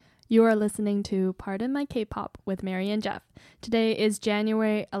You are listening to Pardon My K-Pop with Mary and Jeff. Today is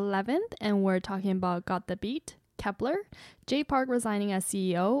January 11th, and we're talking about Got the Beat, Kepler, Jay Park resigning as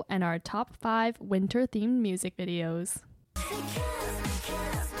CEO, and our top 5 winter-themed music videos.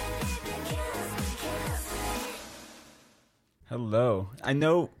 Hello. I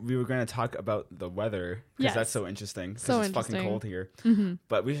know we were going to talk about the weather because that's so interesting. So it's interesting. fucking cold here.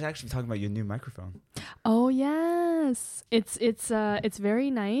 But we should actually be talking about your new microphone. Oh yes, it's very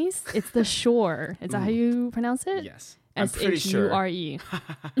nice. It's the Shure. Is that how you pronounce it? Yes. I'm pretty sure. Shure.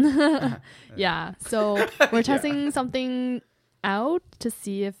 Yeah. So we're testing something out to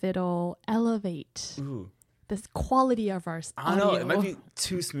see if it'll elevate the quality of our audio. I don't know. It might be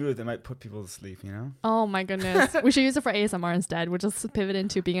too smooth. It might put people to sleep, you know? Oh my goodness. We should use it for ASMR instead. We'll just pivot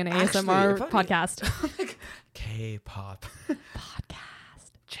into being an ASMR podcast. K-pop.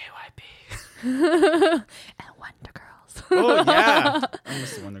 Podcast. JYP. And Wonder Girls. Oh, yeah. I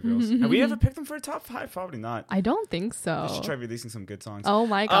miss the Wonder Girls. Have we ever picked them for a top 5? Probably not. I don't think so. We should try releasing some good songs. Oh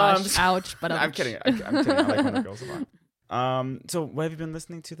my gosh. Ouch. But I'm kidding. I'm kidding. I like Wonder Girls a lot. So what have you been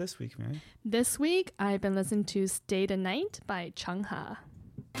listening to this week, Mary? This week, I've been listening to Stay the Night by Chungha.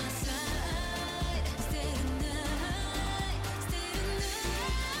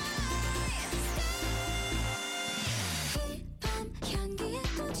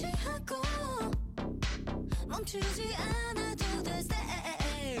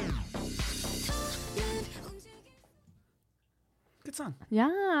 Good song.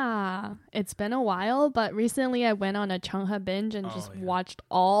 Yeah, it's been a while, but recently I went on a Chungha binge and watched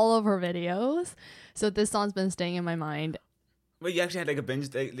all of her videos. So this song's been staying in my mind. Wait, you actually had like a binge?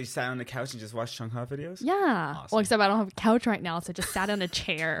 They sat on the couch and just watched Chungha videos? Yeah. Awesome. Well, except I don't have a couch right now, so I just sat on a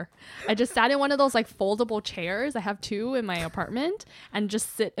chair. I just sat in one of those like foldable chairs. I have 2 in my apartment and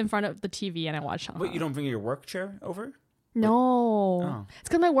just sit in front of the TV and I watch Chungha. Wait, you don't bring your work chair over? No. Oh. It's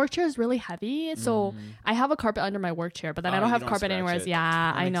because my work chair is really heavy. So I have a carpet under my work chair, but then I don't have carpet anywhere.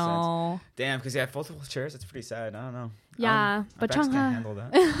 Yeah, I know. Sense. Damn, because foldable chairs, it's pretty sad. I don't know. Yeah, but Chungha Chungha. can't handle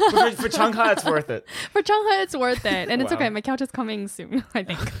that. for Chungha, it's worth it. For Chungha, it's worth it. And it's Wow. okay. My couch is coming soon, I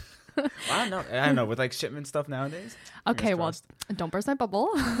think. I don't know. With like shipment stuff nowadays. Okay, well, don't burst my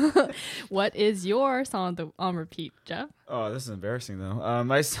bubble. What is your song on repeat, Jeff? Oh, this is embarrassing though.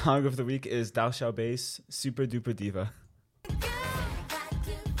 My song of the week is Dao Xiaobei's Super Duper Diva.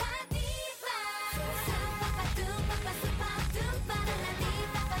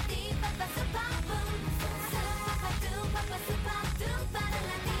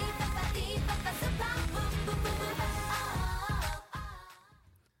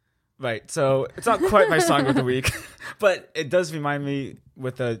 Right, so it's not quite my song of the week, but it does remind me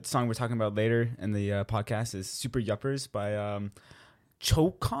with the song we're talking about later in the podcast is Super Yuppers by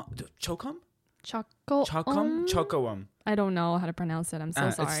Chocome? Chocome. I don't know how to pronounce it. I'm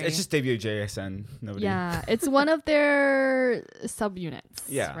so sorry. It's just WJSN. Nobody. Yeah, it's one of their subunits.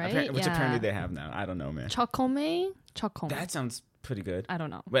 Yeah, right? Which apparently they have now. I don't know, man. Chocome. That sounds pretty good. I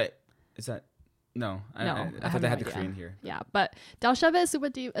don't know. Wait, is that? No, I thought they had the Korean here. Yeah, but Dao Xiaobei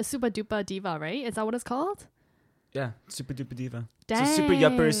is Super Duper Diva, right? Is that what it's called? Yeah, Super Duper Diva. Dang. So Super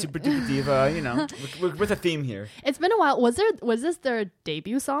Yuppers, Super Duper Diva. You know, we're with a theme here. It's been a while. Was this their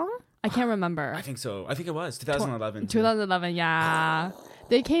debut song? I can't remember. I think so. I think it was 2011. 2011, yeah.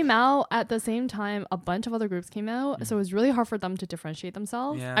 They came out at the same time a bunch of other groups came out, so it was really hard for them to differentiate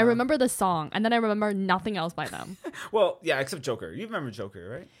themselves. Yeah. I remember the song, and then I remember nothing else by them. Well, yeah, except Joker. You remember Joker,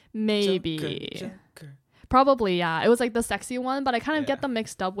 right? Maybe. Joker. Probably, yeah. It was like the sexy one, but I kind of get them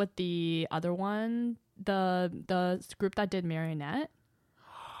mixed up with the other one, the group that did Marionette.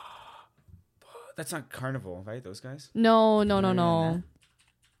 That's not Carnival, right? Those guys? No.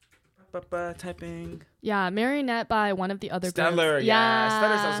 Typing. Yeah, Marionette by one of the other Stellar, groups. yeah.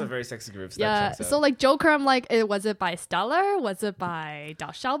 Stellar's also a very sexy group. So yeah, so like Joker, I'm like, was it by Stellar? Was it by Dao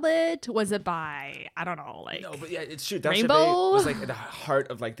Xiaobei? Was it by, I don't know, like... No, but yeah, it's true. Dao Rainbow? Xiaobei was like at the heart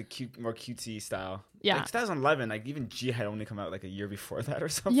of like the more cutesy style. Yeah. Like 2011, like even G had only come out like a year before that or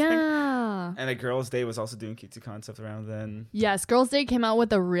something. Yeah. And like Girls' Day was also doing cutesy concept around then. Yes, Girls' Day came out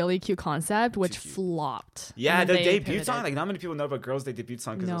with a really cute concept, which flopped. Yeah, their debut pivoted. song. Like not many people know about Girls' Day debut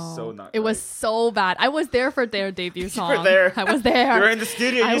song because it was so not. It was so bad. I was there for their debut song. You were there. I was there. You were in the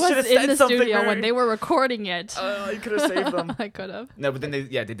studio. I You should have was in said the something. studio Mary. when they were recording it. Oh, you could have saved them. I could have. No, but then they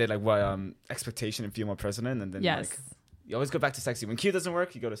did like what Expectation and Female President, and then like you always go back to sexy. When Q doesn't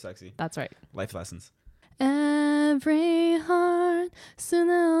work, you go to sexy. That's right. Life lessons. Every heart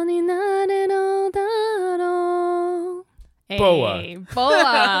수나오니 나를 오다로. Hey, Boa.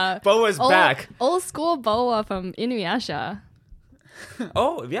 Boa. Boa's back. Old school Boa from Inuyasha.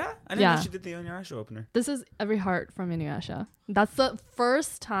 Oh, yeah? I didn't Yeah. know she did the Inuyasha opener. This is Every Heart from Inuyasha. That's the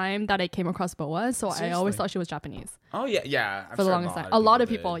first time that I came across Boa, so Seriously? I always thought she was Japanese. Oh yeah. I'm For the sure longest time. A lot of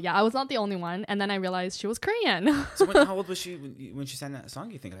people. Yeah, I was not the only one. And then I realized she was Korean. So how old was she when she sang that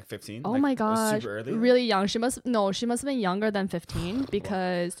song? You think like 15? Oh like, my it was gosh. super early. Really young. She must have been younger than 15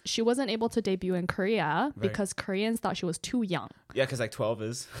 because she wasn't able to debut in Korea because Koreans thought she was too young. Yeah, because like 12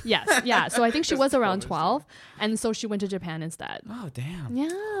 is. Yes. Yeah. So I think she was around 12 12. And so she went to Japan instead. Oh damn. Yeah.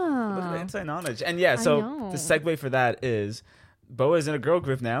 Look at the inside knowledge. And yeah, so the segue for that is Boa is in a girl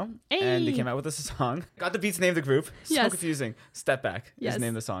group now, and they came out with this song. Got the Beats named the group. So confusing. Step Back is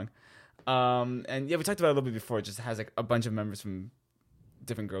named the song. And yeah, we talked about it a little bit before. It just has like a bunch of members from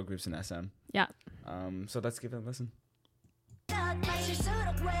different girl groups in SM. Yeah. So let's give it a listen.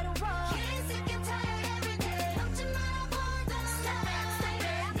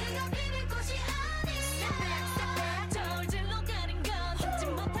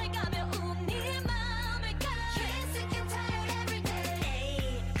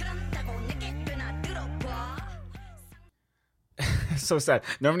 So sad.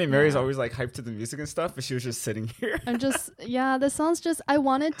 Normally Mary's always like hyped to the music and stuff, but she was just sitting here. I'm just this song's just I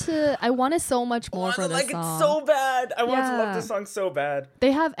wanted so much more for this song. It's so bad. I wanted to love this song so bad.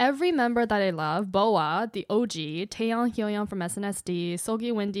 They have every member that I love: Boa, the OG, Taeyong, Hyoyeon from SNSD,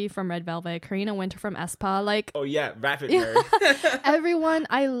 Seoggi Wendy from Red Velvet, Karina Winter from aespa. Like, oh yeah, rap it, Mary. Everyone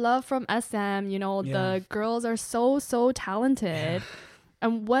I love from SM. You know, the girls are so talented.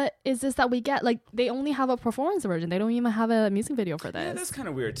 And what is this that we get? Like, they only have a performance version. They don't even have a music video for this. Yeah, that's kind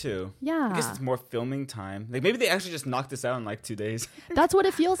of weird, too. Yeah. I guess it's more filming time. Like, maybe they actually just knocked this out in, like, 2 days. That's what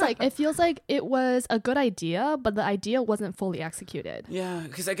it feels like. It feels like it was a good idea, but the idea wasn't fully executed. Yeah,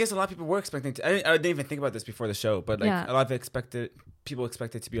 because I guess a lot of people were expecting to... I didn't even think about this before the show, but, like, a lot of people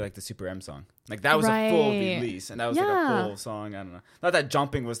expected to be, like, the Super M song. Like, that was a full release, and that was, like, a full song. I don't know. Not that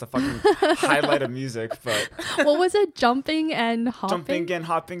jumping was the fucking highlight of music, but... What was it? Jumping and hopping? Jumping and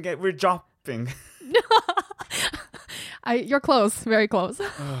hopping. We're jumping. You're close, very close.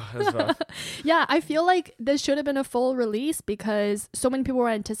 Oh, that's rough. Yeah, I feel like this should have been a full release because so many people were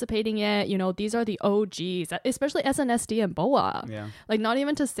anticipating it. You know, these are the OGs, especially SNSD and Boa. Yeah. Like, not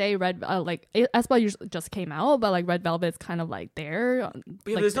even to say aespa just came out, but like Red Velvet's kind of like there.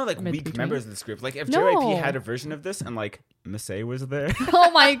 But there's no like weak members of this group. Like if JYP had a version of this and like Miss A was there.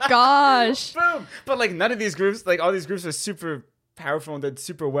 Oh my gosh. Boom. But like none of these groups, like all these groups are super powerful and did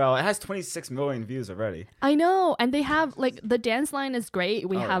super well. It has 26 million views already. I know. And they have like the dance line is great.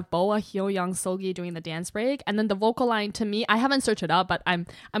 We have Boa, Hyoyeon, Seoggi doing the dance break, and then the vocal line, to me, I haven't searched it up, but I'm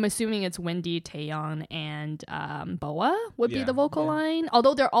assuming it's Wendy, Taeyong, and Boa would be the vocal line.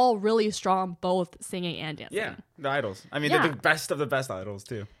 Although they're all really strong, both singing and dancing. Yeah, the idols. I mean, they're the best of the best idols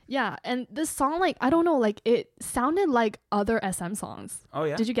too. Yeah, and this song, like, I don't know, like, it sounded like other SM songs. Oh,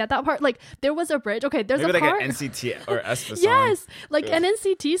 yeah? Did you get that part? Like, there was a bridge. Okay, there's maybe a part. Maybe like an NCT or aespa song. Yes, like an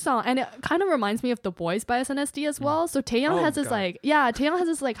NCT song. And it kind of reminds me of The Boys by SNSD as well. So Taeyong has this, Taeyong has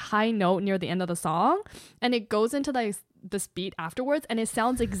this, like, high note near the end of the song. And it goes into, like, this beat afterwards, and it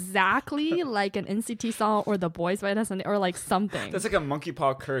sounds exactly like an NCT song or The Boys by SNSD or like something. That's like a monkey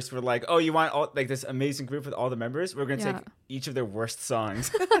paw curse where like, oh, you want all like this amazing group with all the members? We're gonna take each of their worst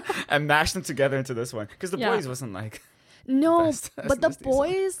songs and mash them together into this one. Because The Boys wasn't like no, but The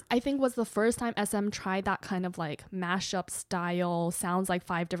Boys, I think, was the first time SM tried that kind of like mashup style, sounds like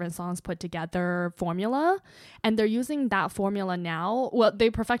 5 different songs put together formula. And they're using that formula now. Well,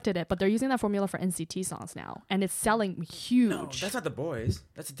 they perfected it, but they're using that formula for NCT songs now. And it's selling huge. No, that's not The Boys.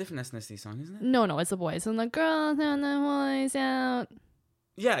 That's a different SNSD song, isn't it? No, it's The Boys. And the girls and the boys out.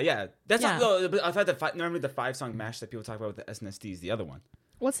 Yeah. That's not. No, I thought normally the 5-song mash that people talk about with the SNSD is the other one.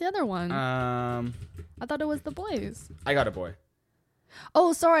 What's the other one? I thought it was The Boys. I Got a Boy.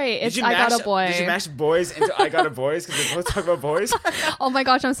 Oh, sorry. It's I Got a Boy. Did you mash boys into I Got a Boys because they both talk about boys? Oh my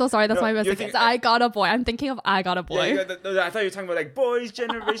gosh, I'm so sorry. That's my mistake. It's I Got a Boy. I'm thinking of I Got a Boy. Yeah, I thought you were talking about like boys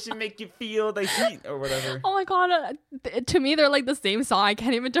generation make you feel the heat or whatever. Oh my god. To me, they're like the same song. I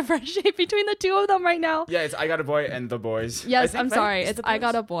can't even differentiate between the two of them right now. Yeah, it's I Got a Boy and The Boys. Yes, I'm sorry. It's I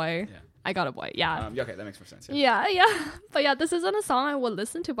Got a Boy. Yeah. I Got a Boy, yeah. Okay, that makes more sense. Yeah. But yeah, this isn't a song I would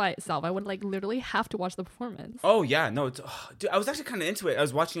listen to by itself. I would like literally have to watch the performance. Oh yeah, no, dude, I was actually kind of into it. I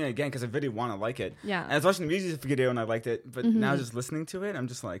was watching it again because I really want to like it. Yeah. And I was watching the music video and I liked it, but now just listening to it, I'm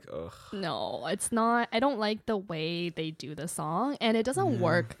just like, ugh. No, it's not. I don't like the way they do the song, and it doesn't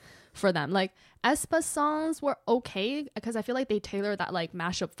work for them. Like aespa songs were okay because I feel like they tailor that like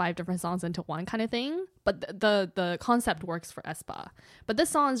mash up 5 different songs into one kind of thing, but the concept works for aespa. But this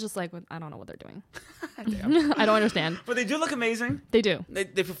song is just like, I don't know what they're doing. I don't understand. But they do look amazing. They do. They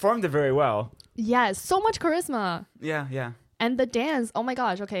performed it very well. Yes, so much charisma. Yeah. And the dance, oh my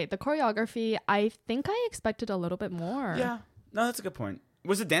gosh, okay, the choreography, I think I expected a little bit more. Yeah. No, that's a good point.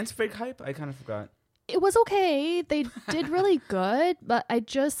 Was the dance break hype? I kind of forgot. It was okay. They did really good, but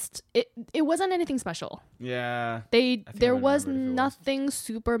it wasn't anything special. Yeah. There was nothing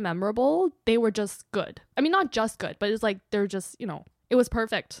super memorable. They were just good. I mean, not just good, but it's like they're just, it was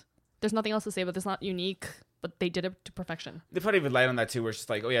perfect. There's nothing else to say, but it's not unique, but they did it to perfection. They probably relied on that too, where it's just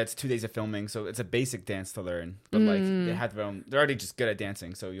like, oh yeah, it's 2 days of filming, so it's a basic dance to learn. But like they had their own, they're already just good at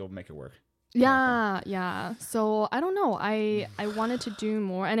dancing, so you'll make it work. Yeah. So I don't know. I wanted to do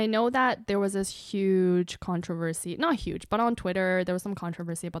more. And I know that there was this huge controversy. Not huge, but on Twitter, there was some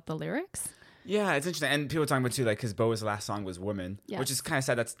controversy about the lyrics. Yeah, it's interesting. And people were talking about too, like, because Boa's last song was Woman, which is kind of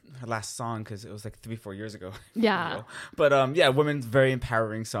sad that's her last song because it was like 3-4 years ago. Yeah. But Woman's very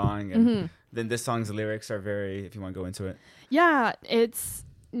empowering song. And then this song's lyrics are very, if you want to go into it. Yeah, it's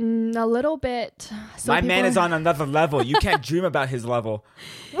a little bit. My man is on another level. You can't dream about his level.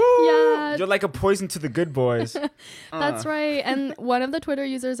 Woo! Yeah. You're like a poison to the good boys. That's right. And one of the Twitter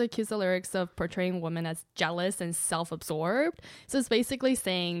users accused the lyrics of portraying women as jealous and self-absorbed. So it's basically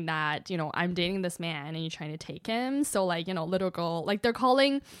saying that, I'm dating this man and you're trying to take him. So like, little girl, like they're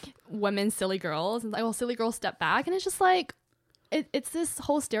calling women silly girls and like, well, silly girls step back. And it's just like, it's this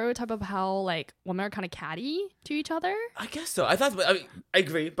whole stereotype of how like women are kind of catty to each other. I guess so. I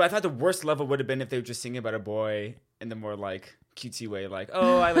agree, but I thought the worst level would have been if they were just singing about a boy in the more like cutesy way, like,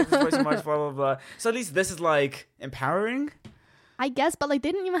 oh, I like this boy so much, blah blah blah. So at least this is like empowering, I guess. But like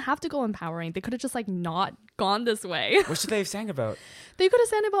they didn't even have to go empowering. They could have just like not gone this way. What should they have sang about? They could have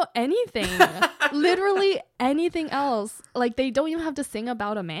sang about anything. Literally anything else. Like they don't even have to sing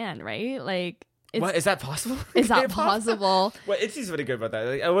about a man, right? Like. What, is that possible? Is that possible? Well, Itzy's really good about that.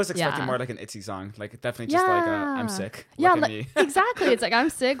 Like, I was expecting more like an Itzy song. Like definitely just like I'm sick. Look at me. Exactly. It's like I'm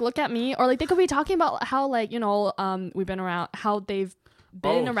sick. Look at me. Or like they could be talking about how like we've been around, how they've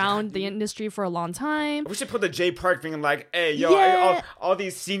been around the industry for a long time. We should put the Jay Park being like, hey yo, all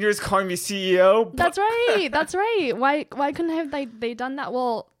these seniors calling me CEO. That's right. That's right. Why couldn't have they done that?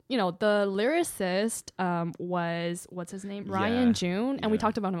 Well, the lyricist was, what's his name? Ryan June. And we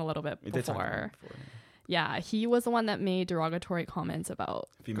talked about him a little bit before. Yeah, he was the one that made derogatory comments about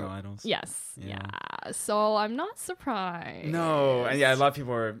female idols. Yes. Yeah. So I'm not surprised. No. And a lot of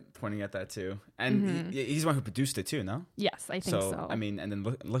people are pointing at that too. And he's the one who produced it too, no? Yes, I think so. I mean, and then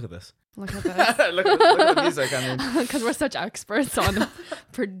look at this. Look at this. look at the music. I mean, because we're such experts on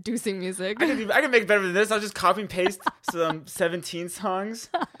producing music. I can make it better than this. I'll just copy and paste some 17 songs.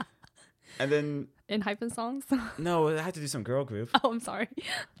 And then ENHYPHEN songs? No, I had to do some girl group. Oh, I'm sorry.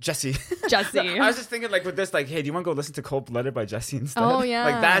 Jessie. I was just thinking like with this, like, hey, do you want to go listen to Cold Blooded by Jessie instead? Oh yeah.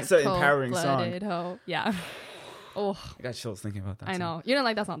 Like that's an empowering song. Ho. Yeah. Oh. I got chills thinking about that. I know. You didn't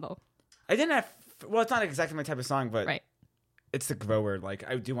like that song though. I didn't have. Well, it's not exactly my type of song, but right. It's the grower. Like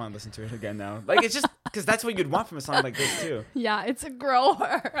I do want to listen to it again now. Like it's just because that's what you'd want from a song like this too. Yeah, it's a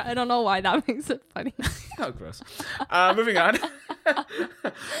grower. I don't know why that makes it funny. Oh, gross. Moving on.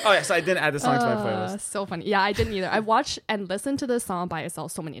 Oh yeah, so I didn't add the song to my playlist. So funny. Yeah, I didn't either. I watched and listened to this song by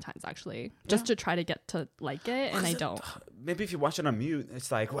itself so many times actually, just to try to get to like it, and I don't. Maybe if you watch it on mute, it's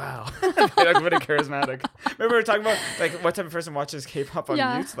like wow, they're like really charismatic. Remember we were talking about like what type of person watches K-pop on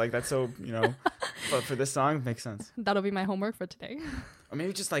mute? Like that's so But for this song, makes sense. That'll be my homework for today. Or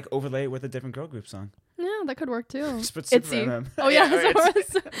maybe just like overlay it with a different girl group song. Yeah, that could work too. Just put Itzy. Oh yeah.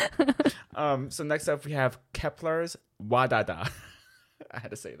 So next up we have Kepler's Wadada. I had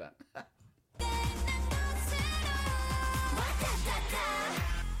to say that.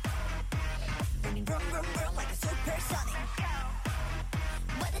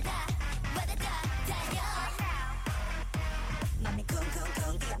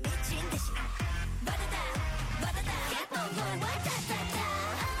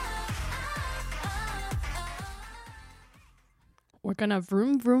 We're gonna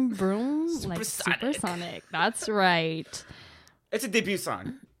vroom vroom vroom like supersonic. That's right. It's a debut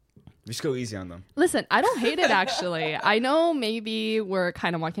song. We should go easy on them. Listen, I don't hate it actually. I know maybe we're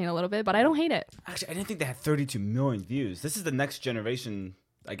kind of mocking it a little bit, but I don't hate it. Actually, I didn't think they had 32 million views. This is the next generation,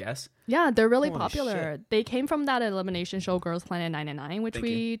 I guess. Yeah, they're really popular. Shit. They came from that elimination show Girls Planet 999, which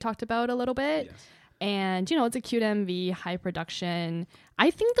we talked about a little bit. Yes. And, it's a cute MV, high production.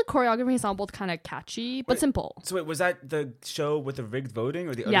 I think the choreography is all both kind of catchy, but simple. So wait, was that the show with the rigged voting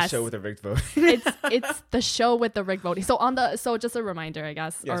or the other show with the rigged voting? It's the show with the rigged voting. So just a reminder, I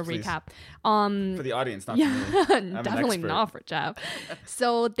guess, or please. Recap. For the audience, not for me. Definitely not for Jeff.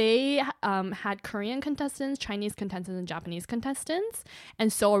 So they had Korean contestants, Chinese contestants, and Japanese contestants.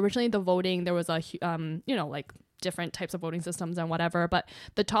 And so originally the voting, there was a, like different types of voting systems and whatever. But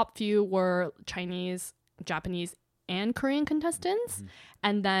the top few were Chinese, Japanese, and Korean contestants.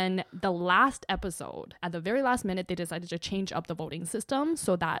 And then the last episode, at the very last minute, they decided to change up the voting system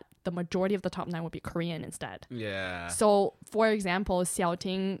so that the majority of the top 9 would be Korean instead. Yeah. So, for example, Xiao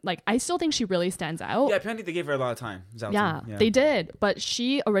Ting, like, I still think she really stands out. Yeah, apparently they gave her a lot of time. Yeah, they did. But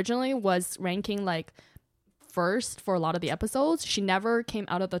she originally was ranking, like, first for a lot of the episodes. She never came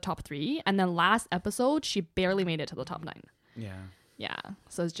out of the top 3. And then last episode, she barely made it to the top 9. Yeah. Yeah.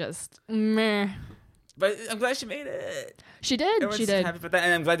 So it's just meh. But I'm glad she made it. She did. Everyone's she did. happy for that.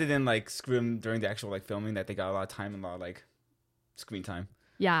 And I'm glad they didn't like screw them during the actual like filming, that they got a lot of time and a lot of like screen time.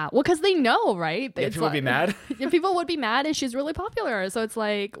 Yeah. Well, because they know, right? Yeah, people would be mad. Yeah, people would be mad, and she's really popular. So it's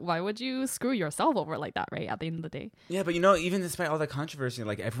like, why would you screw yourself over like that, right? At the end of the day. Yeah, but you know, even despite all that controversy,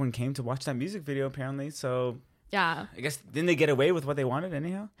 like everyone came to watch that music video apparently. So yeah, I guess didn't they get away with what they wanted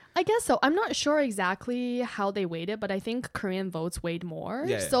anyhow? I guess so. I'm not sure exactly how they weighted, but I think Korean votes weighed more.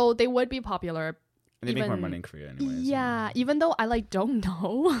 Yeah. So they would be popular. And they make more money in Korea anyway. Yeah, so. Even though I like don't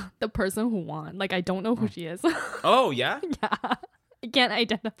know the person who won. Like I don't know who she is. Oh yeah? Yeah. I can't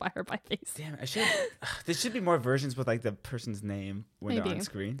identify her by face. Damn, I should. There should be more versions with like the person's name when they're on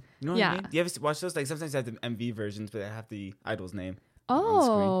screen. You know what I mean? Do you ever watch those? Like sometimes they have the MV versions, but they have the idol's name.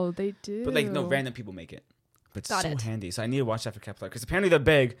 Oh, they do. But like no random people make it. But Got it's it. so handy. So I need to watch that for Kepler because apparently they're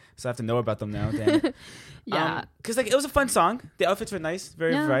big. So I have to know about them now. Damn. Yeah. Because like it was a fun song. The outfits were nice,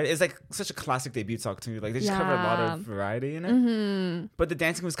 very variety. It's like such a classic debut song to me. Like they just cover a lot of variety in it. Mm-hmm. But the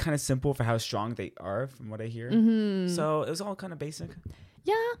dancing was kind of simple for how strong they are, from what I hear. Mm-hmm. So it was all kind of basic.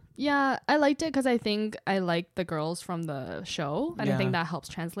 Yeah, I liked it because I think I like the girls from the show, and I think that helps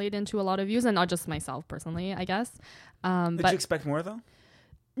translate into a lot of views, and not just myself personally, I guess. Did you expect more though?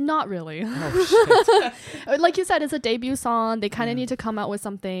 Not really. Oh, shit. Like you said, it's a debut song. They kind of need to come out with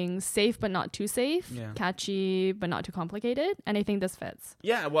something safe but not too safe, catchy but not too complicated, and I think this fits.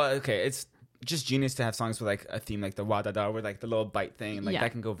 Yeah, well, okay, it's just genius to have songs with like a theme like the wa da da, with like the little bite thing, and like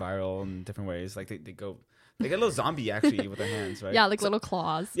that can go viral in different ways. Like they get a little zombie actually with their hands, right? Yeah, like little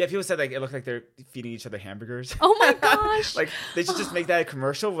claws. Yeah, people said like it looked like they're feeding each other hamburgers. Oh my gosh! Like they should just make that a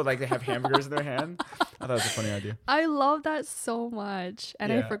commercial with like they have hamburgers in their hand. I thought it was a funny idea. I love that so much,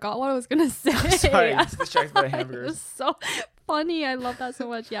 and I forgot what I was gonna say. Sorry, just distracted by the hamburgers. It was so funny. I love that so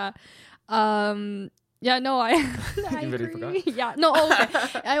much. Yeah. Yeah, no, I really agree. forgot? Yeah, no,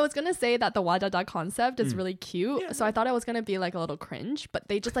 okay. I was gonna say that the Wadada concept is really cute, so I thought it was gonna be like a little cringe, but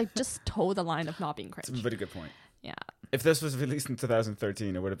they just toe the line of not being cringe. That's a very good point. Yeah. If this was released in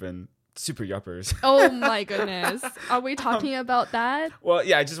 2013, it would have been super yuppers. Oh my goodness. Are we talking about that? Well,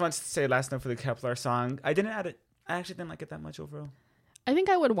 yeah, I just wanted to say last note for the Kepler song. I didn't add it. I actually didn't like it that much overall. I think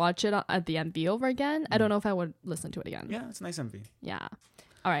I would watch it at the MV over again. I don't know if I would listen to it again. Yeah, it's a nice MV. Yeah.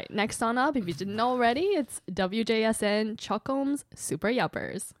 All right, next song up, if you didn't know already, it's WJSN Chocome's Super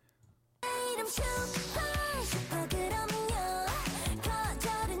Yuppers.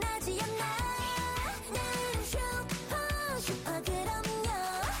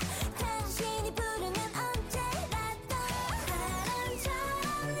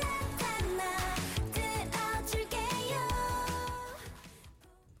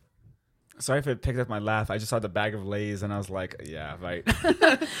 Sorry if it picked up my laugh. I just saw the bag of Lay's and I was like, yeah, right.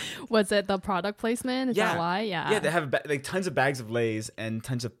 Was it the product placement? Is that why? Yeah. Yeah, they have like tons of bags of Lay's and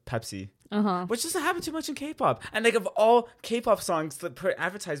tons of Pepsi. Which doesn't happen too much in K-pop. And like of all K-pop songs that put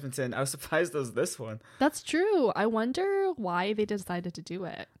advertisements in, I was surprised there was this one. That's true. I wonder why they decided to do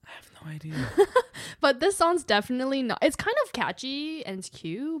it. I have no idea. But this song's definitely not. It's kind of catchy and it's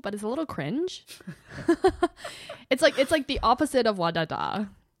cute, but it's a little cringe. It's like the opposite of Wadada.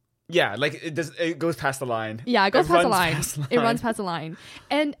 Yeah, like it goes past the line. Yeah, it goes past the line. It runs past the line.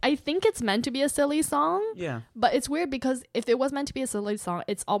 And I think it's meant to be a silly song. Yeah. But it's weird because if it was meant to be a silly song,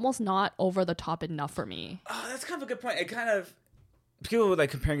 it's almost not over the top enough for me. Oh, that's kind of a good point. It kind of... People were like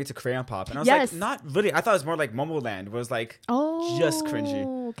comparing it to Crayon Pop. And I was like, not really. I thought it was more like Momoland, where it was like just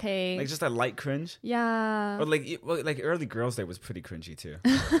cringy. Okay. Like just a light cringe. Yeah. Or like early Girls' Day was pretty cringy too.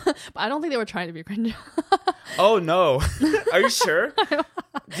 But I don't think they were trying to be cringy. Oh no. Are you sure?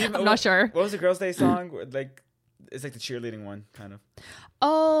 I'm not sure. What was the Girls' Day song? Like, it's like the cheerleading one, kind of.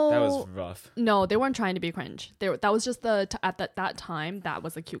 Oh. That was rough. No, they weren't trying to be cringe. That was just at that time, that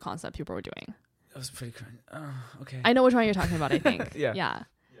was a cute concept people were doing. That was pretty cringe. Oh, okay. I know which one you're talking about, I think. Yeah.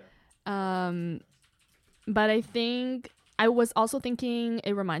 But I think I was also thinking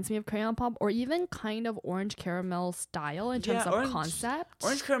it reminds me of Crayon Pop, or even kind of Orange Caramel style in terms of concept.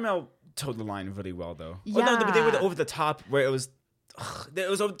 Orange Caramel toed the line really well, though. Yeah. Oh, no, but they were over the top, where it was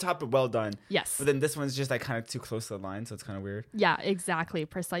over the top but well done. Yes. But then this one's just like kind of too close to the line, so it's kind of weird. Yeah, exactly.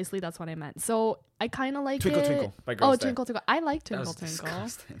 Precisely, that's what I meant. So I kind of like Twinkle it. Twinkle by Girls' Day. Twinkle Twinkle. I like Twinkle That was Twinkle.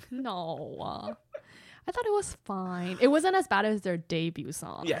 disgusting. No. I thought it was fine. It wasn't as bad as their debut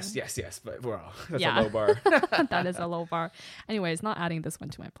song. Yes. But that's a low bar. That is a low bar. Anyways, not adding this one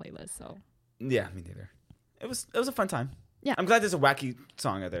to my playlist. So yeah, me neither. It was a fun time. Yeah, I'm glad there's a wacky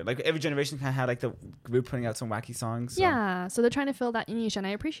song out there. Like every generation kind of had like the group putting out some wacky songs. So. Yeah, so they're trying to fill that niche, and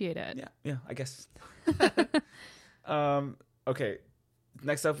I appreciate it. Yeah, I guess. Okay,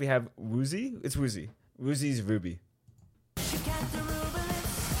 next up we have Woozi. It's Woozi. Woozi's Ruby.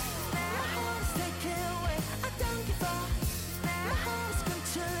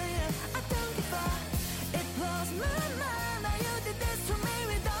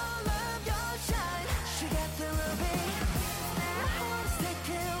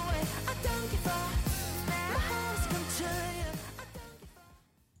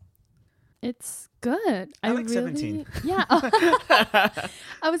 It's good. I like 17. Yeah.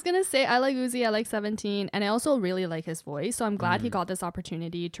 I was going to say, I like Woozi, I like 17, and I also really like his voice. So I'm glad he got this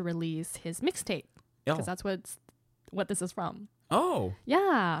opportunity to release his mixtape. Because that's what this is from. Oh.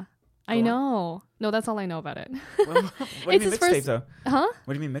 Yeah. I know. No, that's all I know about it. Well, what do you mean mixtape, though? Huh?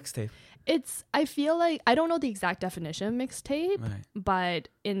 What do you mean mixtape? I feel like, I don't know the exact definition of mixtape, right. but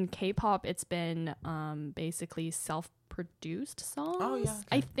in K-pop, it's been basically self-produced songs, okay.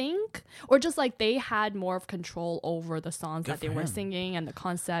 I think. Or just like they had more of control over the songs Good that they for were him. singing and the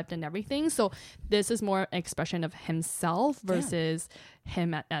concept and everything. So this is more an expression of himself versus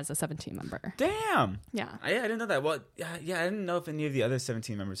him as a 17 member. Damn. Yeah. I didn't know that. Well, yeah, I didn't know if any of the other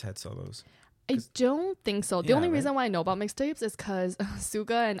 17 members had solos. I don't think so. The only reason why I know about mixtapes is because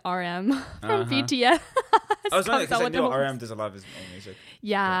Suga and RM from BTS. I was wondering because I know RM does a lot of his own music.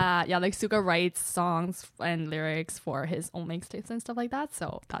 Yeah, like Suga writes songs and lyrics for his own mixtapes and stuff like that.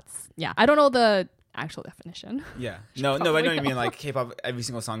 So that's, I don't know the actual definition. Yeah. No, I know what you mean. Like K-pop, every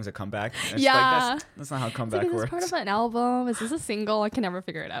single song is a comeback. And it's yeah. Like, that's not how comeback works. Is this works. part of an album? Is this a single? I can never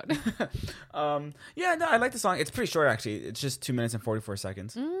figure it out. Yeah, no, I like the song. It's pretty short, actually. It's just 2 minutes and 44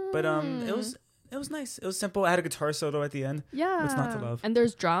 seconds. But it was nice. It was simple. I had a guitar solo at the end. Yeah. What's not to love? And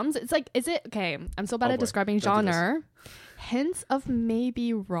there's drums. It's like, is it, okay, I'm so bad at describing genre. Hints of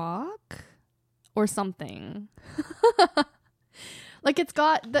maybe rock or something. Like it's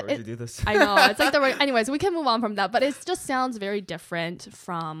got Why would you do this? I know. It's like the right. Anyways, we can move on from that. But it just sounds very different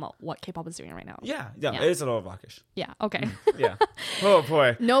from what K-pop is doing right now. Yeah. It is a little rockish. Yeah. Okay. Yeah. Oh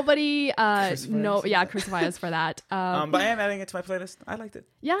boy. Nobody. Crucify us for that. But I am adding it to my playlist. I liked it.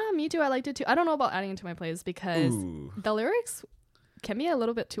 Yeah, me too. I liked it too. I don't know about adding it to my playlist because the lyrics can be a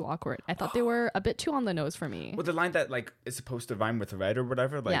little bit too awkward. I thought they were a bit too on the nose for me. Well, the line that like is supposed to rhyme with red or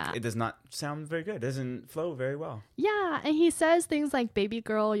whatever, it does not sound very good. It doesn't flow very well. Yeah, and he says things like, "Baby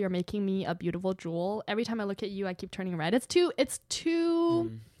girl, you're making me a beautiful jewel. Every time I look at you, I keep turning red." It's too. It's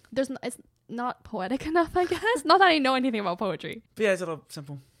not poetic enough, I guess. Not that I know anything about poetry. But yeah, it's a little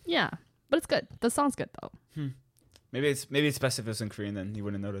simple. Yeah, but it's good. The song's good though. Maybe it's best if it was in Korean, then you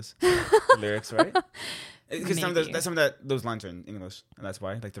wouldn't notice the lyrics, right? Because some of those lines are in English, and that's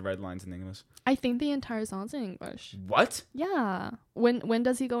why, like the red lines in English. I think the entire song's in English. What? Yeah. When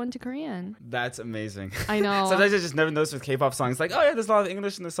does he go into Korean? That's amazing. I know. Sometimes I just never notice with K-pop songs, like, oh yeah, there's a lot of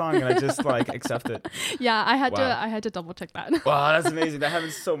English in the song, and I just like accept it. Yeah, I had to double check that. Wow, that's amazing. That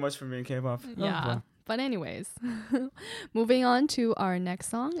happens so much for me in K-pop. Yeah. Oh, wow. But anyways, moving on to our next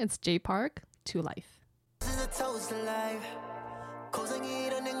song. It's J Park, To Life. 고생이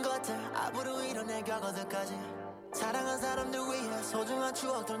이뤄낸 것들 앞으로 이뤄낼 결과들까지 사랑한 사람들 위해 소중한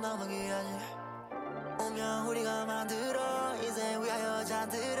추억들 남기야지 오면 우리가 만들어 인생 위하여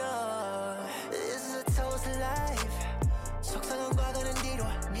잠들어 This is a toast life 속상한 과거는 뒤로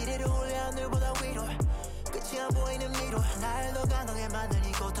미래를 올려 늘보다 위로 끝이 안 보이는 미로 날 더 강하게 만든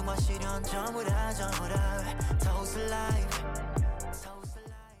이 고통과 시련 전부 다 toast life.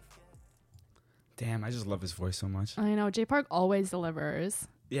 Damn, I just love his voice so much. I know. J Park always delivers.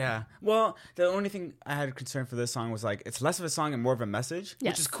 Yeah. Well, the only thing I had concern for this song was like it's less of a song and more of a message,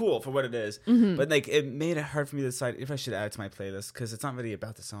 which is cool for what it is. Mm-hmm. But like it made it hard for me to decide if I should add it to my playlist because it's not really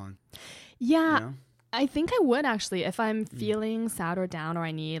about the song. Yeah. You know? I think I would actually if I'm feeling sad or down or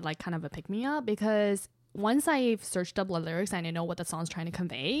I need like kind of a pick me up because once I've searched up the lyrics and I know what the song's trying to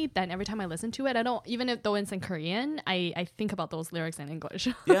convey, then every time I listen to it, I don't, even if though it's in Korean, I think about those lyrics in English.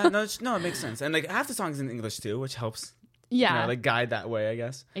 Yeah, no, it makes sense. And like half the song's in English too, which helps. Yeah. You know, like guide that way, I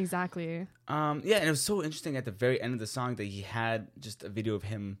guess. Exactly. Yeah, and it was so interesting at the very end of the song that he had just a video of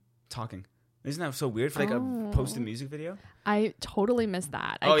him talking. Isn't that so weird for like a posted music video? I totally missed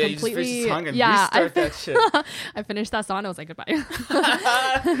that. Oh, I yeah, completely, you just finished the song and restart that shit. I finished that song and I was like, goodbye.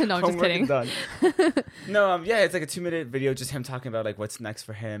 No, I'm just kidding. Done. No, yeah, it's like a 2-minute video, just him talking about like what's next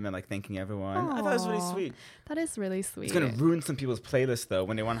for him and like thanking everyone. Aww, I thought it was really sweet. That is really sweet. It's gonna ruin some people's playlists though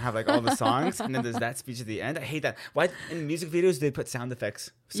when they want to have like all the songs and then there's that speech at the end. I hate that. Why in music videos they put sound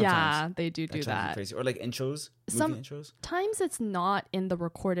effects? Sometimes. Yeah, they do that. Crazy. Or like intros, movie intros. Sometimes it's not in the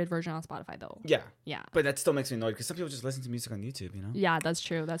recorded version on Spotify though. Yeah. Yeah. But that still makes me annoyed because some people just listen to music on YouTube, you know? Yeah, that's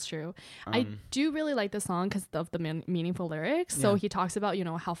true. I do really like the song because of the meaningful lyrics. So he talks about, you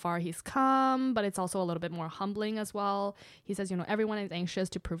know, how far he's come, but it's also a little bit more humbling as well. He says, you know, everyone is anxious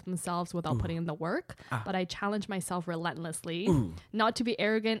to prove themselves without putting in the work, but I challenge myself relentlessly. Not to be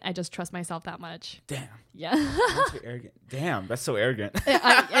arrogant, I just trust myself that much. Damn. Yeah. Not to be arrogant. Damn, that's so arrogant.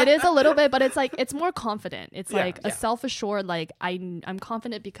 It is a little bit, but it's like, it's more confident. It's like a self-assured, like I'm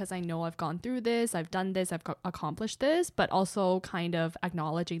confident because I know I've gone through this, I've done this, I've accomplished this, but also kind of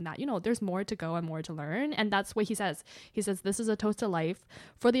acknowledging that, you know, there's more to go and more to learn. And that's what he says. He says, this is a toast to life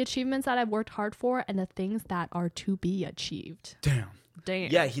for the achievements that I've worked hard for and the things that are to be achieved. Damn.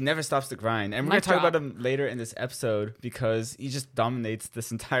 Yeah, he never stops to grind. And we're going to talk about him later in this episode because he just dominates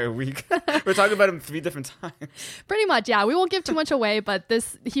this entire week. We're talking about him 3 different times. Pretty much, yeah. We won't give too much away, but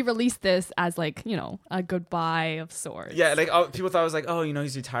he released this as like, you know, a goodbye of sorts. Yeah, like people thought it was like, oh, you know,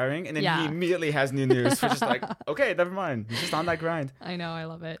 he's retiring. And then he immediately has new news. We're just like, okay, never mind. He's just on that grind. I know, I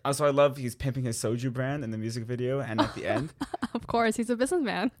love it. Also, I love he's pimping his soju brand in the music video and at the end. Of course, he's a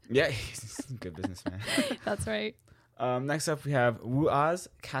businessman. Yeah, he's a good businessman. That's right. Next up, we have Woozi,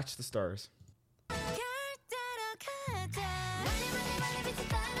 Catch the Stars.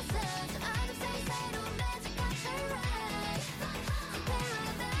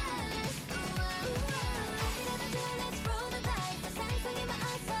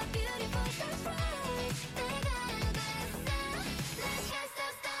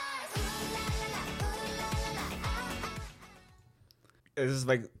 This is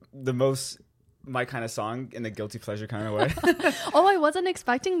like the most my kind of song in a guilty pleasure kind of way. Oh, I wasn't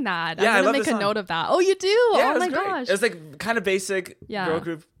expecting that. Yeah, I'm going to make a note of that. Oh, you do? Yeah, oh my gosh. It was like kind of basic girl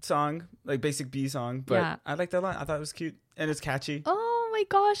group song, like basic B song, but I liked that a lot. I thought it was cute and it's catchy. Oh my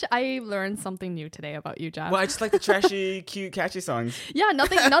gosh, I learned something new today about you, Jeff. Well, I just like the trashy, cute, catchy songs. Yeah,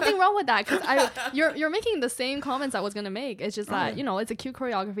 nothing wrong with that because you're making the same comments I was going to make. It's just that, you know, it's a cute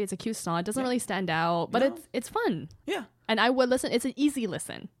choreography, it's a cute song. It doesn't really stand out, but it's fun. Yeah. And I would listen. It's an easy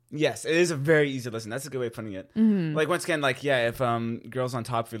listen. Yes, it is a very easy listen. That's a good way of putting it. Mm-hmm. Like once again, like if Girls on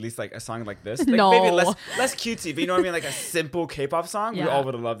Top released like a song like this, like maybe less cutesy, but you know what I mean, like a simple K-pop song, we all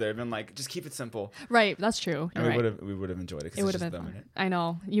would have loved it. It'd been like just keep it simple. Right, that's true. And we would have enjoyed it. It would have been fun. I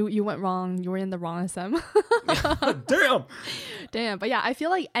know you went wrong. You were in the wrong SM. Damn. But yeah, I feel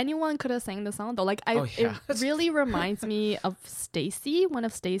like anyone could have sang the song though. Like it really reminds me of Stacy, one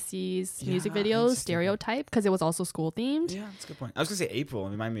of Stacy's music videos, Stereotype, because it was also school themed. Yeah, that's a good point. I was gonna say April.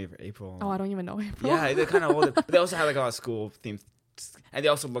 It reminded me of April. Oh, I don't even know April. Yeah, they're kind of old, but they also had like a lot of school themes, and they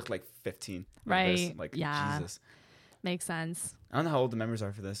also looked like 15. Right. Like yeah. Jesus. Makes sense. I don't know how old the members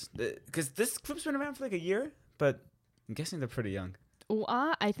are for this, because this group's been around for like a year, but I'm guessing they're pretty young.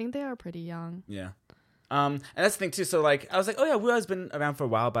 I think they are pretty young. Yeah. And that's the thing too. So like, I was like, oh yeah, Wu has been around for a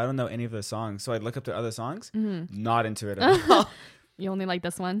while, but I don't know any of their songs. So I look up their other songs. Mm-hmm. Not into it at all. You only like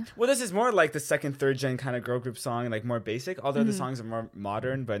this one? Well, this is more like the second, third gen kind of girl group song, and like more basic. All the other songs are more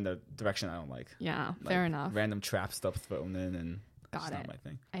modern, but in the direction I don't like. Yeah, like, fair enough. Random trap stuff thrown in, and got it. Not my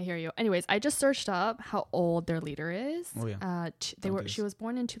thing. I hear you. Anyways, I just searched up how old their leader is. Oh yeah. She was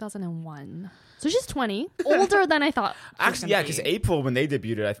born in 2001, so she's 20, older than I thought. Actually, yeah, because April when they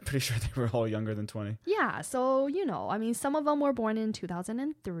debuted, I'm pretty sure they were all younger than 20. Yeah, so you know, I mean, some of them were born in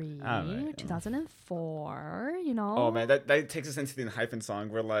 2003, 2004. You know. Oh man, that takes us into the ENHYPHEN song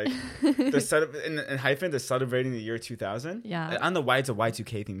where like in ENHYPHEN they're celebrating the year 2000. Yeah. I don't know why it's a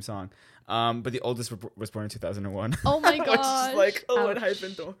Y2K theme song. But the oldest was born in 2001. Oh my god! Which is like,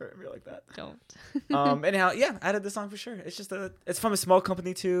 ENHYPHEN, don't hurt me like that. Don't. Anyhow, yeah, added the song for sure. It's just it's from a small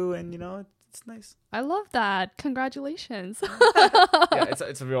company too, and you know, it's nice. I love that. Congratulations. Yeah,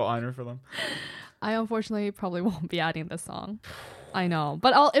 it's a real honor for them. I unfortunately probably won't be adding this song. I know,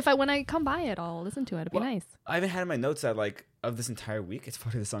 but when I come by it, I'll listen to it. It'll be nice. I even had in my notes that like of this entire week, it's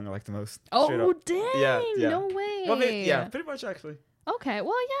probably the song I like the most. Oh dang! Yeah. No way. Well, yeah, pretty much actually. Okay,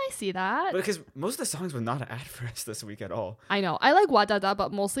 well, yeah, I see that. Because most of the songs were not an ad for us this week at all. I know. I like Wadada,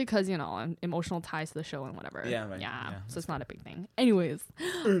 but mostly because, you know, emotional ties to the show and whatever. Yeah, right. Yeah, so it's not a big thing. Anyways,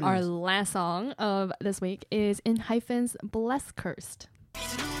 our last song of this week is ENHYPHEN's Bless Cursed.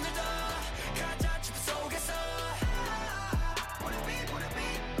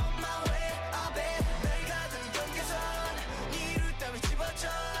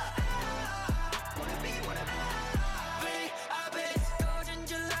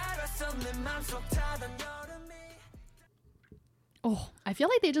 I feel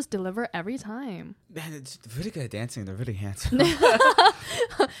like they just deliver every time. Man, it's really good at dancing. They're really handsome.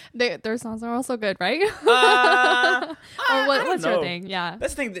 Their songs are also good, right? Or what's your thing? Yeah.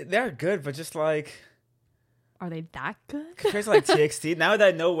 That's the thing. They're good, but just like... Are they that good? Compared to like TXT, now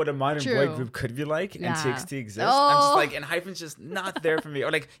that I know what a modern boy group could be like, and TXT exists, I'm just like, ENHYPHEN's just not there for me. Or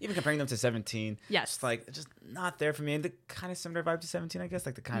like even comparing them to 17, yes, like just not there for me. And the kind of similar vibe to 17, I guess,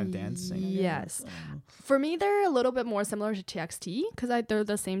 like the kind of dancing. Yes, for me they're a little bit more similar to TXT because they're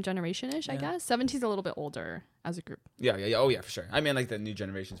the same generation-ish. I guess 17's a little bit older as a group. Yeah. Oh yeah, for sure. I mean like the new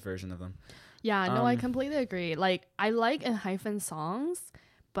generation's version of them. Yeah, no, I completely agree. Like I like ENHYPHEN songs,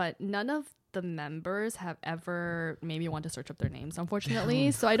 but none of the members have ever made me want to search up their names,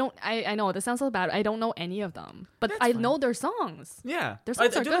 unfortunately. So I know this sounds so bad. I don't know any of them, but I know their songs. Yeah, their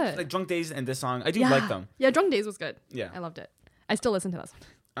songs are good. Like Drunk Days and this song, I do like them. Yeah, Drunk Days was good. Yeah, I loved it. I still listen to that song.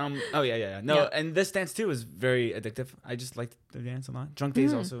 Oh yeah. No, and this dance too is very addictive. I just liked the dance a lot. Drunk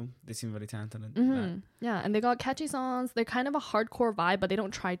Days also, they seem really talented in that. Yeah, and they got catchy songs. They're kind of a hardcore vibe, but they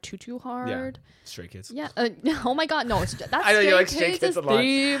don't try too hard. Yeah, Stray Kids. Yeah. Oh my God, no, that's I know you like Stray Kids a lot.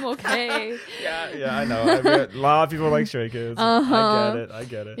 Theme, okay. yeah, I know. I mean, a lot of people like Stray Kids. I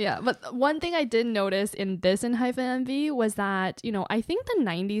get it. Yeah, but one thing I did notice in this ENHYPHEN MV was that I think the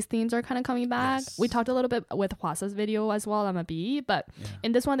 '90s themes are kind of coming back. Yes. We talked a little bit with Hwasa's video as well. I'm a B, but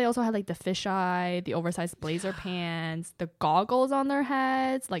in this one they also had like the fisheye, the oversized blazer pants, the goggles on their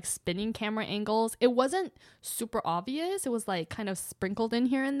heads, like spinning camera angles. It wasn't super obvious. It was like kind of sprinkled in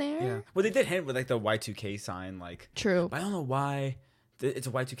here and there. Yeah. Well, they did hint with like the Y2K sign, like. True. But I don't know why it's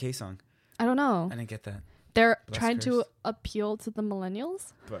a Y2K song. I don't know. I didn't get that. They're trying to appeal to the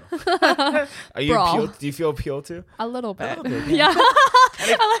millennials. Are you appealed? Do you feel appealed to? A little bit. Yeah.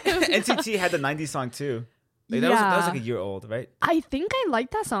 NCT had the '90s song too. Like, that was like a year old, right? I think I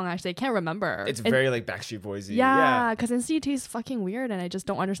like that song, actually. I can't remember. It's very like Backstreet Boys-y. Yeah, because NCT is fucking weird and I just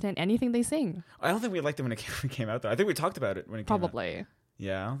don't understand anything they sing. I don't think we liked it when it came out, though. I think we talked about it when it came out. Probably.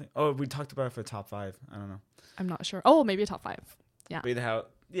 Yeah, I don't think... we talked about it for top 5. I don't know. I'm not sure. Oh, maybe a top 5. Yeah. But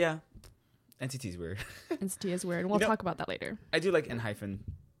NCT is weird. NCT is weird. We'll talk about that later. I do like ENHYPHEN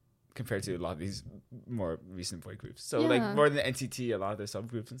compared to a lot of these more recent boy groups. So like more than NCT, a lot of their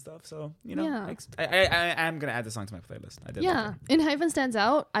subgroups and stuff. So I am gonna add the song to my playlist. I did. Yeah, ENHYPHEN stands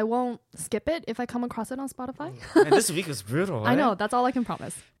out. I won't skip it if I come across it on Spotify. Man, this week was brutal. Right? I know. That's all I can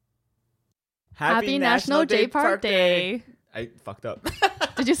promise. Happy National J Park Day. I fucked up.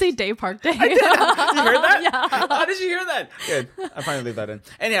 Did you say Day Park Day? I did. Did you hear that? Yeah. How did you hear that? Good. I'll finally leave that in.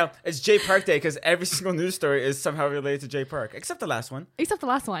 Anyhow, it's J Park Day because every single news story is somehow related to J Park, except the last one.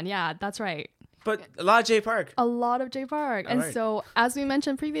 Yeah, that's right. But a lot of J Park. A lot of J Park. And so, as we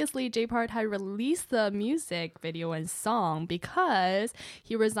mentioned previously, J Park had released the music video and song because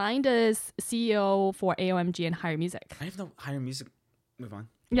he resigned as CEO for AOMG and Higher Music. I have no Higher Music. Move on.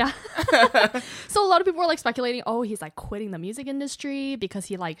 Yeah. So a lot of people were like speculating, he's like quitting the music industry because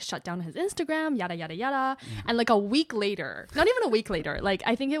he like shut down his Instagram, yada, yada, yada. And like a week later, not even a week later, like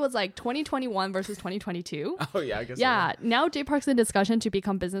I think it was like 2021 versus 2022. Oh, yeah, I guess. Yeah. So. Now J Park's in discussion to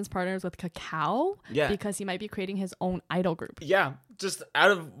become business partners with Kakao. Yeah. Because he might be creating his own idol group. Yeah. Just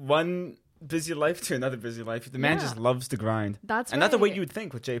out of one busy life to another busy life. The man just loves to grind. That's and not the way you would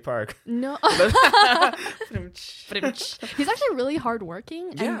think with J Park. No. He's actually really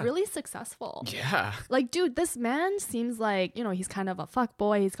hardworking and really successful. Yeah. Like, dude, this man seems like, he's kind of a fuck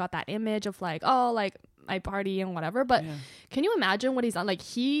boy. He's got that image of like, like I party and whatever. But can you imagine what he's done? Like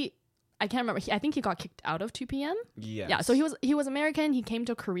I can't remember. I think he got kicked out of 2PM. Yes. Yeah. So he was American. He came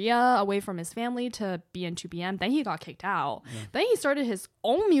to Korea away from his family to be in 2PM. Then he got kicked out. Yeah. Then he started his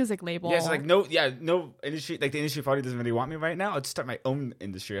own music label. Yeah. So like no industry. Like the industry probably doesn't really want me right now. I'll just start my own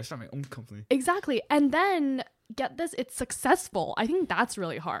industry. I'll start my own company. Exactly. And then get this, it's successful. I think that's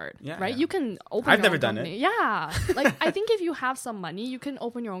really hard. Yeah. Right. Yeah. You can open. I've never done it. Yeah. Like I think if you have some money, you can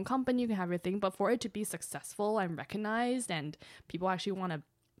open your own company. You can have everything. But for it to be successful and recognized, and people actually want to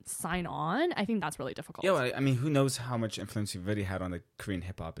sign on, I think that's really difficult. Yeah, well, I mean, who knows how much influence he really had on the Korean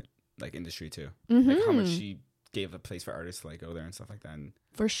hip hop like industry too? Like how much he gave a place for artists to like go there and stuff like that. And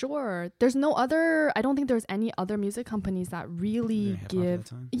for sure, there's no other. I don't think there's any other music companies that really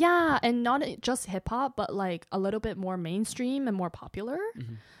give. Yeah, and not just hip hop, but like a little bit more mainstream and more popular.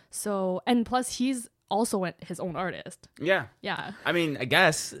 So, and plus, he's also his own artist. Yeah. Yeah. I mean, I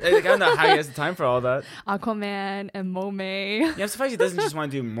guess. I don't know how he has the time for all that. Aquaman and Mome. Yeah, I'm surprised he doesn't just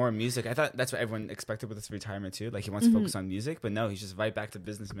want to do more music. I thought that's what everyone expected with his retirement too. Like he wants to focus on music, but no, he's just right back to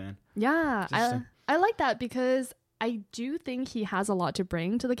businessman. Yeah. I like that because I do think he has a lot to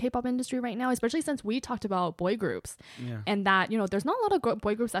bring to the K-pop industry right now, especially since we talked about boy groups and that, you know, there's not a lot of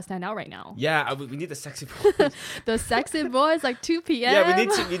boy groups that stand out right now. Yeah, we need the sexy boys. The sexy boys like 2 p.m. Yeah,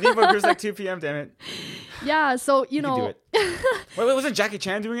 we need more groups like 2 p.m. Damn it. Yeah, so you know. Can do it. Wait, wasn't Jackie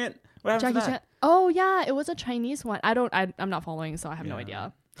Chan doing it? What happened to that? Chan? Oh yeah, it was a Chinese one. I'm not following, so I have no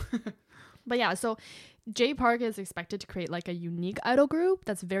idea. But yeah, so Jay Park is expected to create like a unique idol group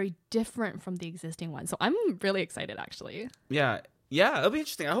that's very different from the existing one. So I'm really excited, actually. Yeah, it'll be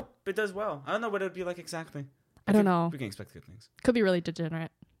interesting. I hope it does well. I don't know what it would be like exactly. I don't know. We can expect good things. Could be really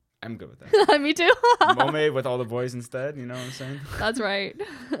degenerate. I'm good with that. Me too. Mome with all the boys instead. You know what I'm saying? That's right.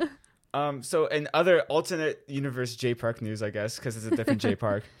 So in other alternate universe Jay Park news, I guess, because it's a different Jay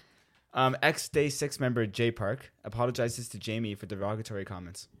Park. Ex-Day 6 member Jay Park apologizes to Jamie for derogatory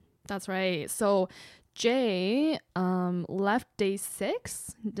comments. That's right. So Jay left Day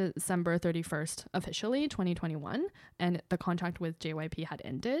 6 December 31st officially 2021, and the contract with JYP had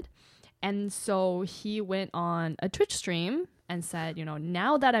ended. And so he went on a Twitch stream and said, you know,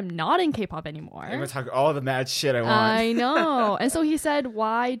 now that I'm not in K-pop anymore, I'm gonna talk all the mad shit I want. I know. And so he said,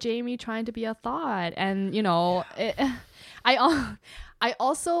 why Jamie trying to be a thought? And you know, I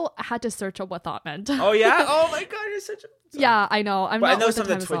also had to search up what thought meant. Oh yeah? Oh my god, you're such a... Yeah, I know. I know some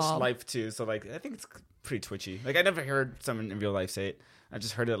of the Twitch life too, so like I think it's pretty twitchy. Like I never heard someone in real life say it. I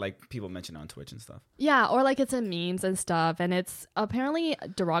just heard it like people mention on Twitch and stuff. Yeah, or like it's in memes and stuff, and it's apparently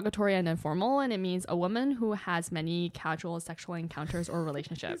derogatory and informal, and it means a woman who has many casual sexual encounters or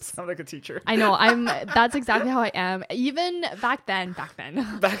relationships. Sound like a teacher. I know. That's exactly how I am. Even back then,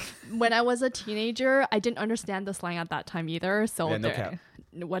 when I was a teenager, I didn't understand the slang at that time either. So yeah, no cap.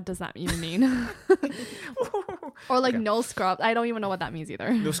 What does that even mean? Or like no scrubs. I don't even know what that means either.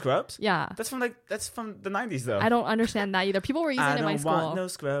 No scrubs? Yeah. That's from the 90s though. I don't understand that either. People were using it in my school. I don't want no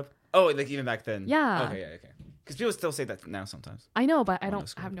scrub. Oh, like even back then. Yeah. Okay. Because people still say that now sometimes. I know, but I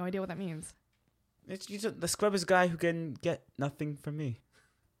have no idea what that means. The scrub is a guy who can get nothing from me.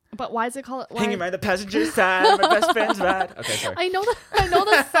 But why is it called? Hanging by the passenger side, my best friend's ride. Okay, sorry. I know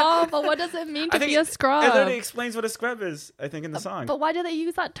the song, but what does it mean to be a scrub? It literally explains what a scrub is, I think, in the song. But why do they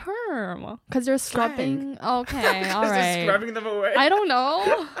use that term? Because they're scrubbing. Okay, all right. They're scrubbing them away. I don't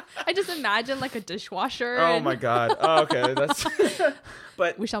know. I just imagine like a dishwasher. Oh my god. Oh, okay, that's.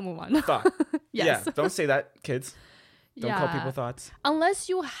 But we shall move on. Thought. Yes. Yeah. Don't say that, kids. Don't call people thoughts. Unless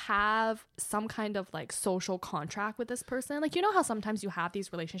you have some kind of like social contract with this person. Like, you know how sometimes you have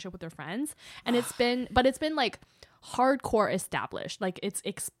these relationships with your friends and it's been like hardcore established. Like it's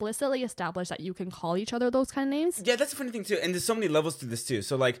explicitly established that you can call each other those kind of names. Yeah, that's a funny thing too. And there's so many levels to this too.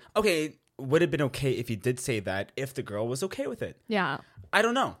 So like, okay, would it have been okay if he did say that if the girl was okay with it? Yeah. I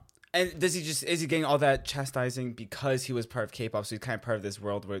don't know. And is he getting all that chastising because he was part of K-pop, so he's kind of part of this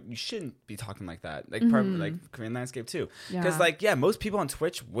world where you shouldn't be talking like that, like part of like Korean landscape too. Because most people on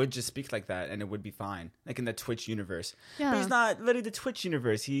Twitch would just speak like that, and it would be fine, like in the Twitch universe. Yeah. But he's not literally the Twitch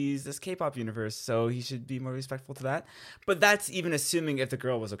universe; he's this K-pop universe, so he should be more respectful to that. But that's even assuming if the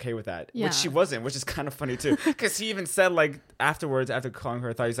girl was okay with that, which she wasn't, which is kind of funny too, because he even said like afterwards, after calling her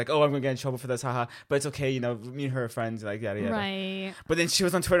a thought, he's like, "Oh, I'm gonna get in trouble for this, haha." But it's okay, you know, me and her are friends, like yada yada. Right. But then she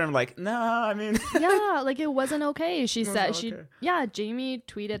was on Twitter, and I'm like, nah, I mean. Yeah, like it wasn't okay. Jamie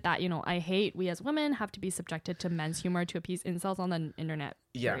tweeted that, you know, I hate we as women have to be subjected to men's humor to appease incels on the internet.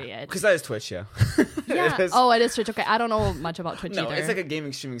 Yeah, period. Because that is Twitch, yeah. Yeah. It is Twitch. Okay, I don't know much about Twitch either. It's like a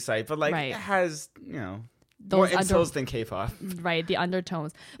gaming streaming site, but like it has, you know, more incels than K-pop. Right, the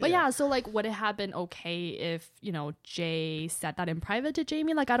undertones. But yeah, so like would it have been okay if, you know, Jay said that in private to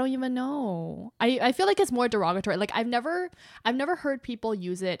Jamie? Like I don't even know. I feel like it's more derogatory. Like I've never heard people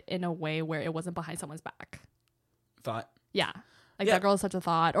use it in a way where it wasn't behind someone's back. Thought? Yeah. Like that girl is such a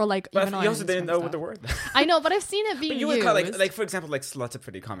thought, or like. But you also didn't know what the word. I know, but I've seen it being used. But you would call like for example, like slut's a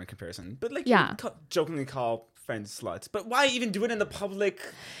pretty common comparison. But like you jokingly call friends sluts. But why even do it in the public?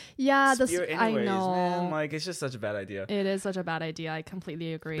 Yeah, sphere anyways, I know. Man? Like it's just such a bad idea. It is such a bad idea. I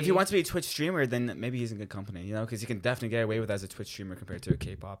completely agree. If he wants to be a Twitch streamer, then maybe he's in good company, you know, because he can definitely get away with as a Twitch streamer compared to a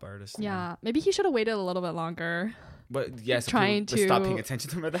K-pop artist. Yeah, maybe he should have waited a little bit longer. But yes, trying to stop paying attention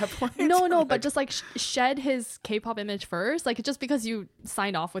to him at that point. No, but just like shed his K-pop image first. Like just because you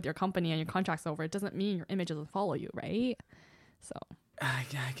signed off with your company and your contract's over, it doesn't mean your image doesn't follow you, right? So.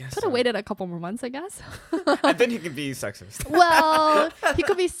 Yeah, I guess. Could have waited a couple more months, I guess. And then he can be sexist. Well, he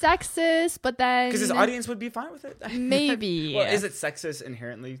could be sexist, but then because his audience would be fine with it. Maybe. Well, is it sexist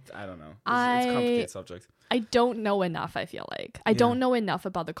inherently? I don't know. It's a complicated subject. I don't know enough. I feel like I don't know enough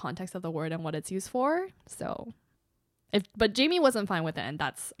about the context of the word and what it's used for. So But Jamie wasn't fine with it, and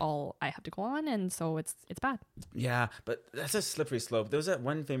that's all I have to go on, and so it's bad. Yeah, but that's a slippery slope. There was that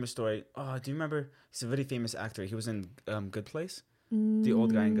one famous story. Oh, do you remember? He's a very famous actor. He was in Good Place. The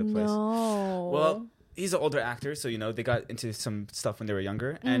old guy in Good Place. No. Well, he's an older actor, so they got into some stuff when they were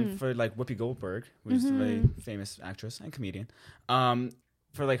younger. And for like Whoopi Goldberg, who's a very famous actress and comedian,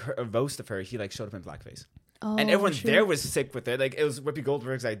 for like a roast of her, he like showed up in blackface. Oh, and everyone there was sick with it. Like, it was Whoopi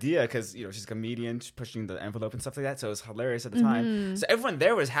Goldberg's idea because, she's a comedian, she's pushing the envelope and stuff like that. So it was hilarious at the time. So everyone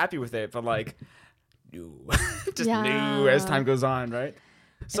there was happy with it, but like, no. Just new as time goes on, right?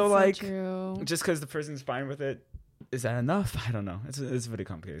 So like, just because the person's fine with it, is that enough? I don't know. It's a very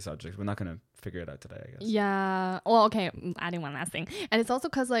complicated subject. We're not going to figure it out today, I guess. Yeah. Well, okay. Adding one last thing. And it's also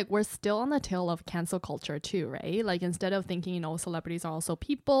because like we're still on the tail of cancel culture too, right? Like instead of thinking, celebrities are also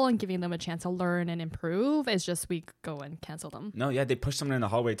people and giving them a chance to learn and improve, it's just we go and cancel them. No, yeah. They pushed someone in the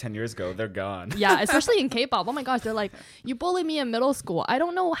hallway 10 years ago. They're gone. Yeah. Especially in K-pop. Oh my gosh. They're like, you bullied me in middle school. I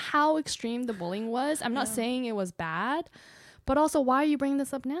don't know how extreme the bullying was. I'm not saying it was bad, but also why are you bringing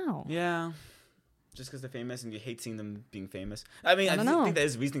this up now? Yeah. Just because they're famous and you hate seeing them being famous. I mean, I think that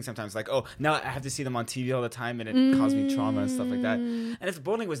is reasoning sometimes. Like, oh, now I have to see them on TV all the time and it caused me trauma and stuff like that. And if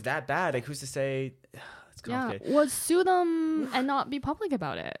bullying was that bad, like, who's to say it's complicated? Yeah, well, sue them and not be public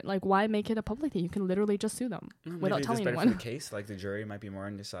about it. Like, why make it a public thing? You can literally just sue them without telling anyone. For the case, like the jury might be more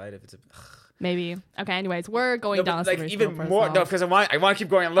on your side if it's a... Maybe. Okay, anyways, we're going down like even more. No, because I want to keep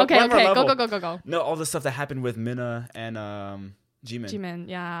going. Look, okay, go. No, all the stuff that happened with Minna and... Jimin,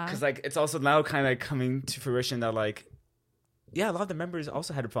 yeah. Because like it's also now kind of coming to fruition that like, yeah, a lot of the members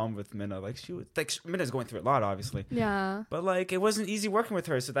also had a problem with Minna. Like Minna's going through a lot, obviously. Yeah. But like it wasn't easy working with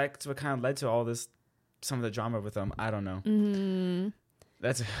her, so that's what kind of led to all this, some of the drama with them. I don't know.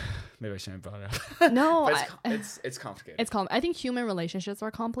 That's maybe I shouldn't have brought it up. No, it's complicated. It's I think human relationships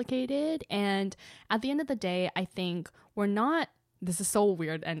are complicated, and at the end of the day, I think we're not. This is so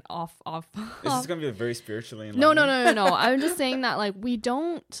weird and off. This is going to be very spiritually enlightening. No. I'm just saying that like we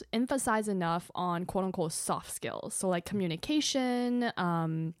don't emphasize enough on quote unquote soft skills. So like communication,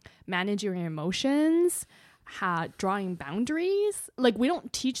 managing your emotions, drawing boundaries. Like we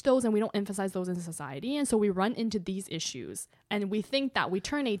don't teach those and we don't emphasize those in society. And so we run into these issues and we think that we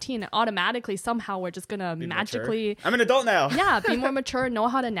turn 18 and automatically somehow we're just going to magically... Mature. I'm an adult now. Yeah, be more mature, know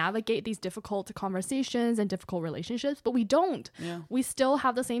how to navigate these difficult conversations and difficult relationships, but we don't. Yeah. We still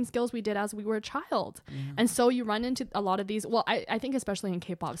have the same skills we did as we were a child. Yeah. And so you run into a lot of these... Well, I think especially in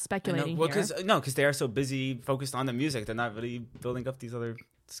K-pop, speculating here. Because they are so busy focused on the music. They're not really building up these other...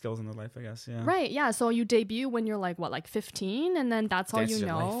 skills in their life, I guess. Yeah. Right. Yeah. So you debut when you're like 15, and then that's all you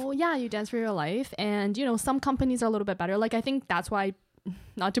know. Yeah. You dance for your life, and some companies are a little bit better. Like I think that's why,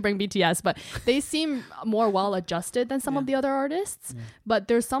 not to bring BTS, but they seem more well adjusted than some of the other artists. Yeah. But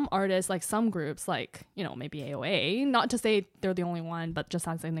there's some artists, like some groups, like maybe AOA. Not to say they're the only one, but just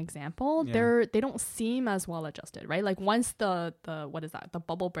as an example, they don't seem as well adjusted, right? Like once the what is that? The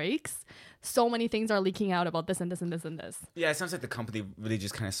bubble breaks. So many things are leaking out about this and this and this and this. Yeah, it sounds like the company really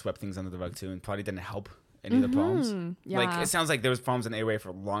just kind of swept things under the rug too, and probably didn't help any of the problems. Yeah. Like it sounds like there was problems in AOA for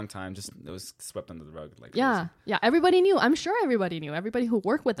a long time, just it was swept under the rug. Like yeah, everybody knew. I'm sure everybody knew. Everybody who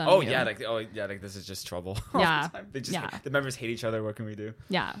worked with them. Oh knew. yeah, like this is just trouble. Yeah, the members hate each other. What can we do?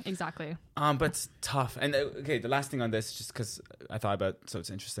 Yeah, exactly. But it's tough. And okay, the last thing on this, just because I thought about, so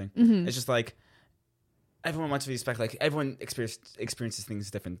it's interesting. It's just like. Everyone wants to be respected. Like everyone experiences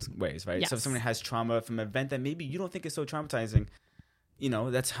things different ways, right? Yes. So if someone has trauma from an event that maybe you don't think is so traumatizing,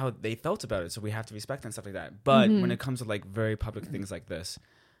 that's how they felt about it. So we have to respect and stuff like that. But when it comes to like very public things like this,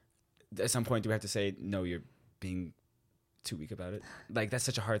 at some point do we have to say, no, you're being too weak about it? Like that's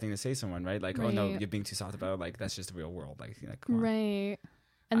such a hard thing to say to someone, right? Like, oh no, you're being too soft about it. Like that's just the real world. Like come on. Right.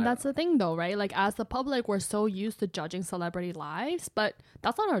 And that's the thing though, right? Like as the public, we're so used to judging celebrity lives, but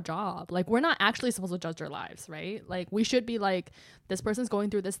that's not our job. Like we're not actually supposed to judge their lives, right? Like we should be like, this person's going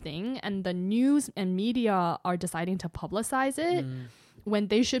through this thing and the news and media are deciding to publicize it when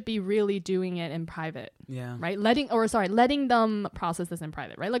they should be really doing it in private. Yeah. Right? Letting them process this in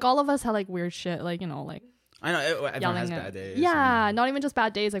private, right? Like all of us have like weird shit, like, like I know everyone has bad days. Yeah, not even just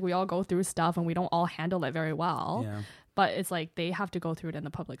bad days. Like we all go through stuff and we don't all handle it very well. Yeah. But it's like they have to go through it in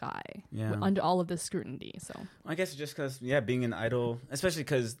the public eye under all of this scrutiny. So I guess just because, being an idol, especially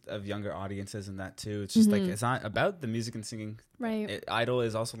because of younger audiences and that too, it's just like it's not about the music and singing. Right. Idol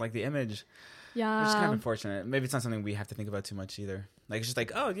is also like the image. Yeah. Which is kind of unfortunate. Maybe it's not something we have to think about too much either. Like it's just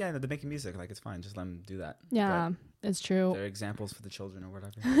like, oh yeah, they're making music. Like it's fine. Just let them do that. Yeah. It's true. They're examples for the children or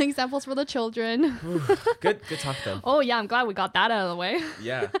whatever. Examples for the children. Ooh, good talk though. Oh yeah, I'm glad we got that out of the way.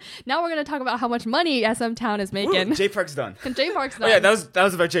 Yeah. Now we're gonna talk about how much money SM Town is making. J Park's done. J Park's done. Oh yeah, that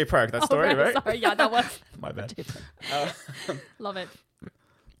was about J Park. That story, right? Sorry, yeah, that was. My bad. Love it.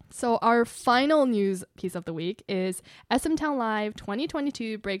 So our final news piece of the week is SM Town Live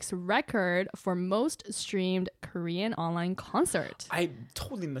 2022 breaks record for most streamed Korean online concert. I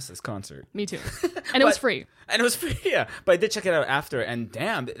totally missed this concert. Me too. And it was free. And it was free, yeah. But I did check it out after, and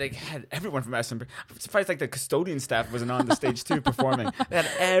damn, they had everyone from SM. I'm surprised like the custodian staff wasn't on the stage too performing. They had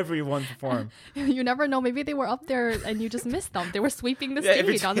everyone perform. You never know. Maybe they were up there and you just missed them. They were sweeping the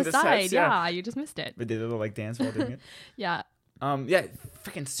stage on the side. Sets, yeah, you just missed it. But they did a little like dance while doing it. Yeah. Yeah,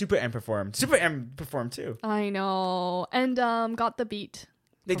 freaking Super M performed. Super M performed too. I know. And Got the Beat.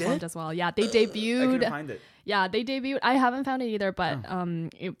 They did as well. Yeah, they debuted. I couldn't find it. Yeah, they debuted. I haven't found it either, but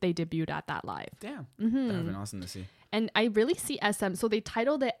they debuted at that live. Damn. That would have been awesome to see. And I really see SM. So they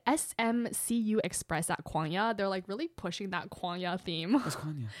titled it SMCU Express at Kwangya. They're like really pushing that Kwangya theme. What's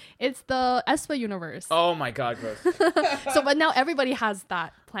Kwangya? It's the aespa universe. Oh my god, gross. But now everybody has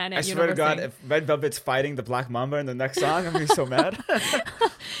that planet. I swear to God, if Red Velvet's fighting the Black Mamba in the next song, I'm gonna be so mad.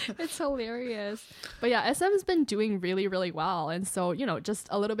 It's hilarious. But yeah, SM has been doing really, really well. And so, just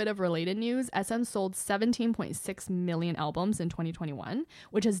a little bit of related news. SM sold 17.6 million albums in 2021,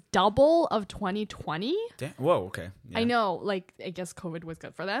 which is double of 2020. Damn. Whoa, okay. Yeah. I know, I guess COVID was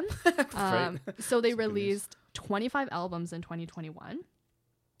good for them. So they released 25 albums in 2021.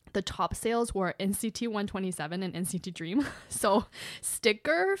 The top sales were NCT 127 and NCT Dream. So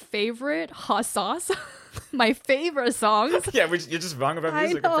Sticker, Favorite, Hot Sauce, my favorite songs. Yeah, you're just wrong about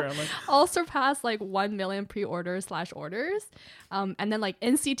music apparently. All surpassed 1 million pre-orders/orders. And then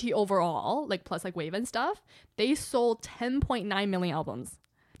NCT overall, plus Wave and stuff, they sold 10.9 million albums.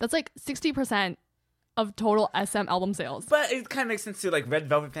 That's 60% of total SM album sales. But it kind of makes sense too. Red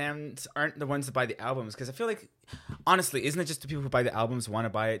Velvet fans aren't the ones that buy the albums, because I feel honestly, isn't it just the people who buy the albums want to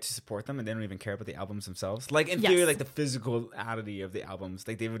buy it to support them, and they don't even care about the albums themselves? In theory, the physicality of the albums,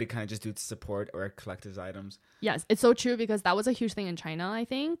 they really kind of just do it to support or collector's items. Yes, it's so true, because that was a huge thing in China. I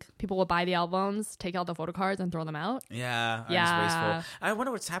think people would buy the albums, take out the photo cards, and throw them out. Yeah. Wasteful. I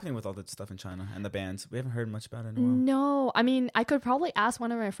wonder what's happening with all that stuff in China and the bands. We haven't heard much about it in a while. No, I mean, I could probably ask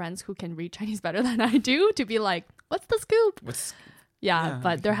one of my friends who can read Chinese better than I do to be like, "What's the scoop?" Yeah,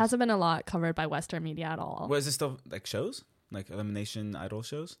 but there hasn't been a lot covered by Western media at all. Is it still shows? Elimination Idol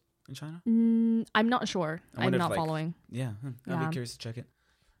shows in China? I'm not sure. I'm not following. Yeah, I'd be curious to check it.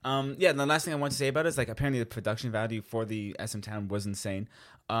 And the last thing I want to say about it is apparently the production value for the SM Town was insane.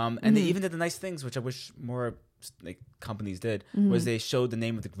 And they even did the nice things, which I wish more companies did, was they showed the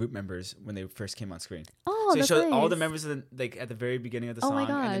name of the group members when they first came on screen. Oh, so they showed nice. all the members of at the very beginning of the song, my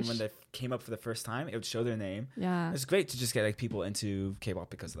gosh. and then when they came up for the first time, it would show their name. Yeah, it's great to just get people into K-pop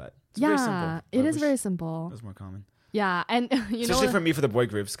because of that. It's very simple. It is very simple. It was more common. Yeah, and especially for me for the boy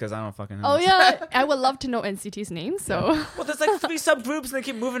groups, because I don't fucking know. Oh yeah, I would love to know NCT's name. So well, there's 3 subgroups and they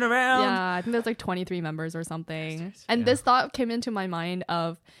keep moving around. Yeah, I think there's 23 members or something. And this thought came into my mind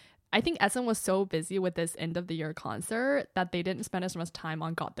of, I think SM was so busy with this end of the year concert that they didn't spend as much time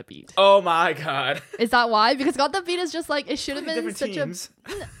on Got the Beat. Oh my god. Is that why? Because Got the Beat is just it should have been such teams.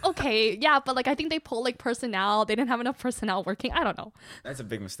 Okay, yeah, but I think they pulled personnel. They didn't have enough personnel working. I don't know. That's a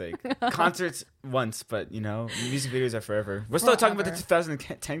big mistake. Concerts once, but music videos are forever. We're still talking about the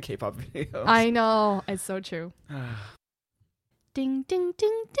 2010 K-pop videos. I know. It's so true. Ding, ding,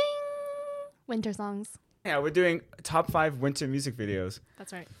 ding, ding. Winter songs. Yeah, we're doing top 5 winter music videos.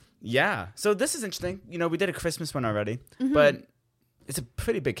 That's right. Yeah. So this is interesting. We did a Christmas one already, but it's a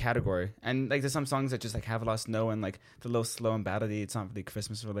pretty big category. And there's some songs that just have a lot of snow and the little slow and ballady. It's not really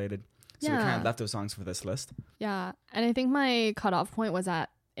Christmas related. So we kind of left those songs for this list. Yeah. And I think my cutoff point was that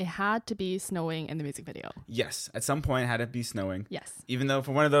it had to be snowing in the music video. Yes. At some point it had to be snowing. Yes. Even though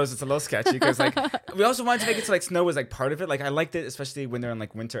for one of those it's a little sketchy because we also wanted to make it so snow was part of it. I liked it, especially when they're in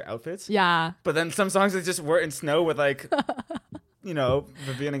winter outfits. Yeah. But then some songs that just were in snow with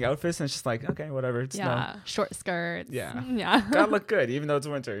revealing outfits, and it's just okay, whatever. It's snow. Short skirts. Yeah. Gotta look good, even though it's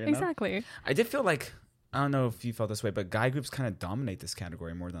winter. Exactly. I did feel I don't know if you felt this way, but guy groups kind of dominate this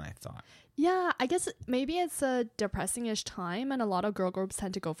category more than I thought. Yeah, I guess maybe it's a depressing-ish time, and a lot of girl groups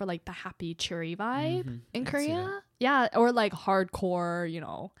tend to go for the happy, cheery vibe in Korea. Yeah, or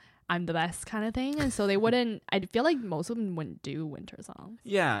hardcore, I'm the best kind of thing. And so they wouldn't, I feel most of them wouldn't do winter songs.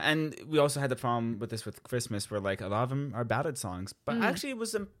 Yeah, and we also had the problem with this with Christmas where a lot of them are ballad songs. But actually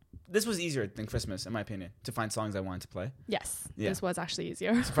this was easier than Christmas, in my opinion, to find songs I wanted to play. Yes, this was actually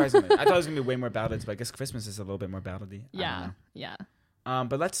easier. Surprisingly. I thought it was going to be way more ballads, but I guess Christmas is a little bit more ballady. Yeah.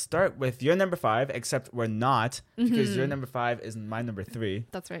 But let's start with your number 5, except we're not, because your number 5 is my number 3.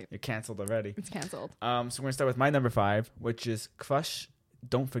 That's right. You're canceled already. It's canceled. So we're going to start with my number 5, which is Crush,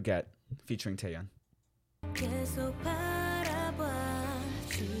 Don't Forget, featuring Taeyeon.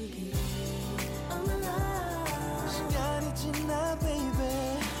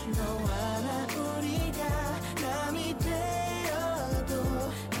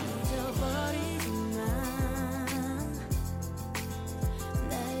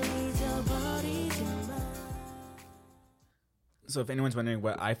 So if anyone's wondering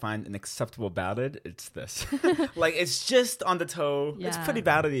what I find an acceptable ballad, it's this. Like, it's just on the toe. Yeah. It's pretty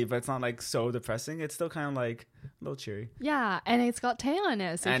ballady, but it's not like so depressing. It's still kind of like a little cheery. Yeah, and it's got Taeyeon in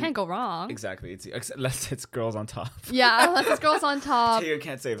it, so you can't go wrong. Exactly. Unless it's Girls on Top. Yeah, unless it's Girls on Top. Taeyeon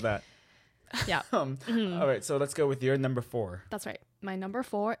can't save that. Yeah. All right, so let's go with your number 4. That's right. My number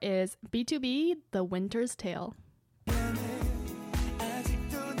 4 is B2B, The Winter's Tale.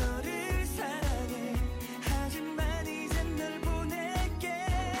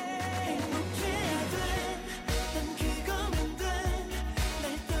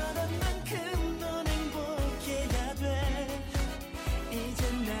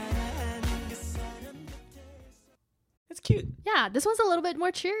 Cute. Yeah, this one's a little bit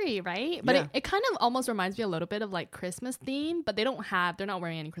more cheery, right? But it kind of almost reminds me a little bit of like Christmas theme, but they're not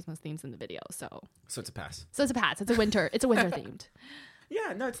wearing any Christmas themes in the video, so it's a pass. It's a winter themed.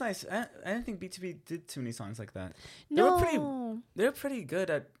 Yeah, no, it's nice. I didn't think B2B did too many songs like that. No. They're pretty good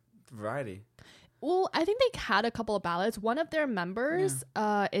at variety. Well, I think they had a couple of ballads. One of their members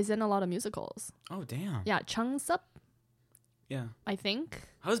is in a lot of musicals. Oh, damn. Yeah, Chung Sup. Yeah. I think.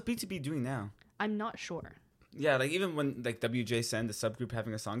 How's B2B doing now? I'm not sure. Yeah, like even when like WJSN, the subgroup,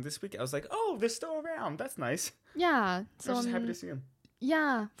 having a song this week, I was like, oh, they're still around. That's nice. Yeah. So I'm just happy to see them.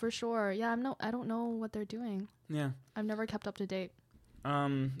 Yeah, for sure. Yeah, I don't know what they're doing. Yeah. I've never kept up to date.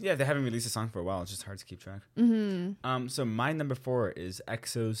 Yeah, they haven't released a song for a while. It's just hard to keep track. So my number 4 is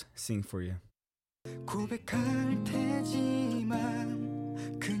EXO's Sing For You. 고백할 테지만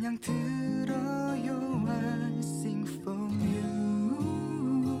그냥 들어요. I'll sing for you.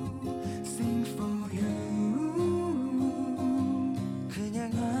 Sing for you.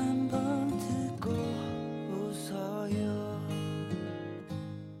 그냥 한번 듣고 웃어요.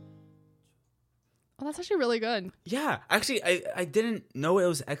 Oh, that's actually really good. Yeah, actually, I didn't know it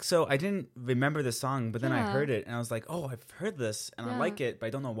was EXO. I didn't remember the song, but then I heard it and I was like, oh, I've heard this and I like it, but I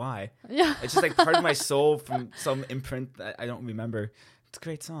don't know why. Yeah, it's just like part of my soul from some imprint that I don't remember. It's a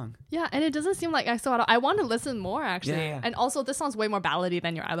great song. Yeah, and it doesn't seem like EXO at all. I want to listen more, actually. Yeah. And also, this song's way more ballady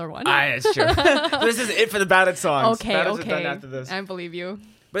than your other one. It's true. This is it for the ballad songs. Okay. Are done after this. I believe you.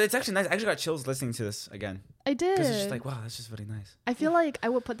 But it's actually nice. I actually got chills listening to this again. I did. Because it's just like, wow, that's just really nice. I feel like I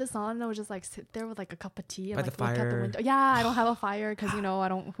would put this on and I would just like sit there with like a cup of tea and by like the look fire. out the window. Yeah, I don't have a fire because, you know, I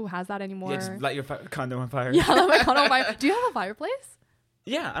don't, who has that anymore? Yeah, just light your condo on fire. Yeah, light my condo on fire. Do you have a fireplace?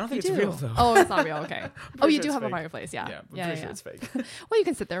 Yeah, I don't think it's real though. Oh, it's not real. Okay. Oh, you do have a fireplace. Yeah. Yeah, I'm pretty sure it's fake. Well, you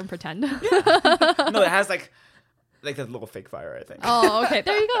can sit there and pretend. Yeah. No, it has like a little fake fire, I think. Oh, okay.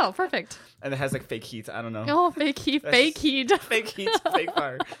 There you go. Perfect. And it has like fake heat. I don't know. Oh, fake heat. Fake heat. Fake heat. Fake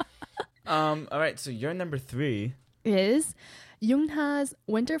fire. All right. So your number 3 is Yoonha's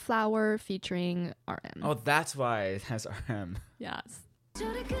Winter Flower featuring RM. Oh, that's why it has RM. Yes.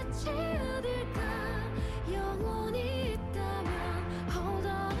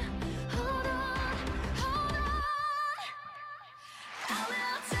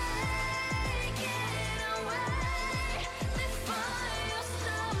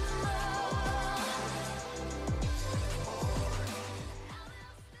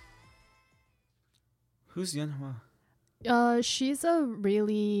 Who's Yeonhwa? She's a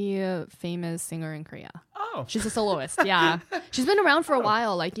really famous singer in Korea. Oh. She's a soloist. Yeah. She's been around for a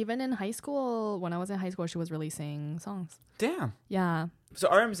while. Like even in high school, when I was in high school, she was releasing songs. Damn. Yeah. So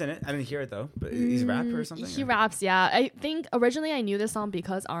RM's in it. I didn't hear it though, but he's a rapper or something? He raps, yeah. I think originally I knew this song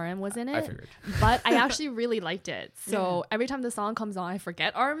because RM was in it. I figured. But I actually really liked it. So every time the song comes on, I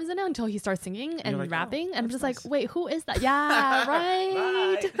forget RM is in it until he starts singing and like, rapping. Oh, and I'm just nice. like, wait, who is that? Yeah,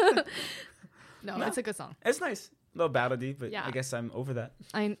 right. No, it's a good song. It's nice. A little ballady, but Yeah. I guess I'm over that.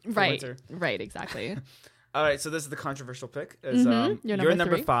 Right, exactly. All right, so this is the controversial pick. Is Your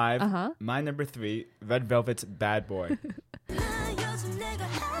number 5, my number 3, Red Velvet's Bad Boy.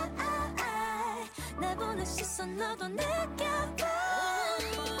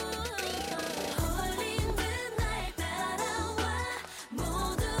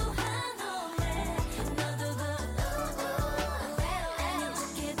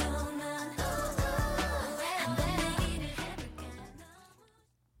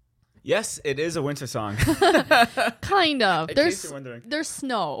 Yes, it is a winter song. Kind of. In case you're wondering. There's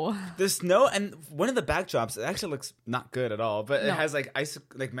snow. There's snow, and one of the backdrops, it actually looks not good at all, but it has like ice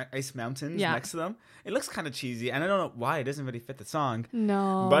mountains next to them. It looks kind of cheesy, and I don't know why it doesn't really fit the song.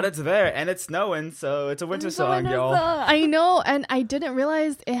 No. But it's there, and it's snowing, so it's a winter song, y'all. I know, and I didn't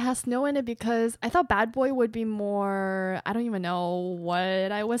realize it has snow in it because I thought Bad Boy would be more, I don't even know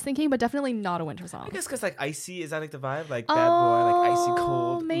what I was thinking, but definitely not a winter song. I guess because like icy, is that like the vibe? Like Bad Boy, like icy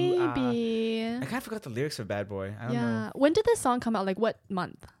cold. Maybe. I kind of forgot the lyrics for Bad Boy. I don't know. When did this song come out? Like what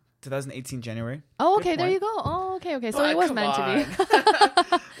month? 2018 January. Oh, okay, there you go. Oh, okay. So it was meant to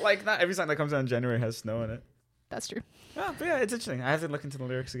be. Like not every song that comes out in January has snow in it. That's true. Oh, but yeah, it's interesting. I have to look into the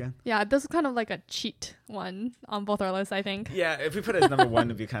lyrics again. Yeah, this is kind of like a cheat one on both our lists, I think. Yeah, if we put it as number one,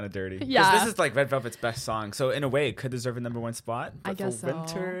 it'd be kind of dirty. Yeah. This is like Red Velvet's best song. So in a way, it could deserve a number one spot. But I guess for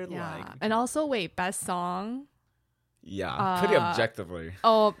winter, yeah. And also, wait, best song? Yeah, pretty objectively.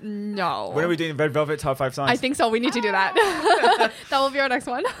 Oh, no. When are we doing Red Velvet top 5 songs? I think so. We need to do that. That will be our next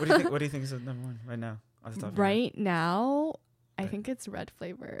one. What do you think is the number one right now? Right now, I think it's Red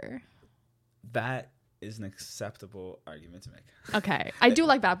Flavor. That is an acceptable argument to make. Okay. I do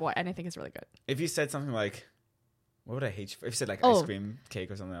like Bad Boy, and I think it's really good. If you said something like, what would I hate? If you said like ice cream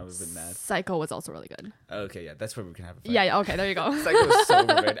cake or something, I would have been mad. Psycho was also really good. Okay, yeah, that's where we can have a fight. Yeah, okay, there you go. Psycho was so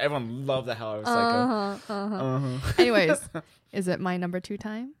overrated. Everyone loved the hell out of Psycho. Anyways, is it my number 2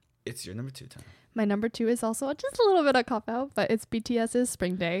 time? It's your number 2 time. My number 2 is also just a little bit of cop out, but it's BTS's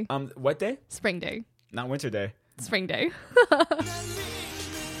Spring Day. What day? Spring Day. Not Winter Day. Spring Day.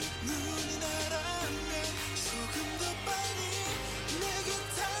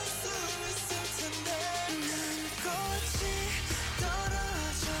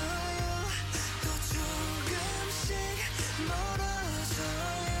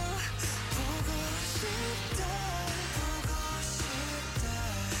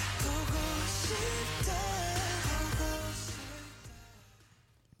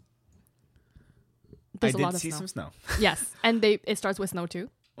 There's I a lot did of see snow. some snow. Yes, and it starts with snow too.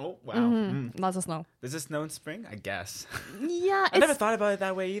 Oh wow! Lots of snow. Does it snow in spring? I guess. Yeah, I never thought about it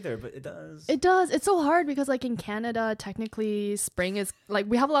that way either, but it does. It does. It's so hard because like in Canada, technically spring is like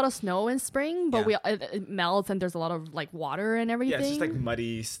we have a lot of snow in spring, but it melts and there's a lot of like water and everything. Yeah, it's just like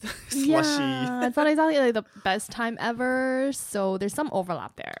muddy, slushy. Yeah, it's not exactly like the best time ever. So there's some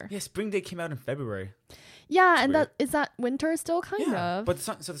overlap there. Yeah, Spring Day came out in February. Yeah, and that is that winter still kind of. But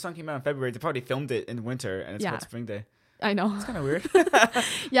the song came out in February. They probably filmed it in winter, and it's called Spring Day. I know. It's kind of weird.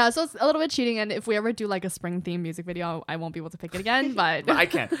 Yeah, so it's a little bit cheating. And if we ever do like a spring themed music video, I won't be able to pick it again. But I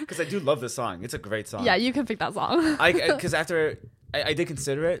can't because I do love this song. It's a great song. Yeah, you can pick that song. Because after I did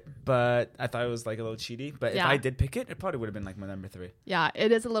consider it, but I thought it was like a little cheaty. But if I did pick it, it probably would have been like my number 3. Yeah,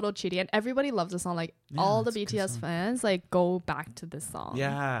 it is a little cheaty, and everybody loves the song. Like all the BTS fans, like go back to this song.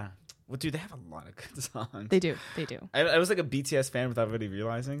 Yeah. Well, dude, they have a lot of good songs. They do. I was like a BTS fan without really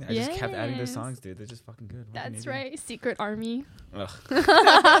realizing. I just kept adding their songs, dude. They're just fucking good. That's right. Secret Army. Ugh. No.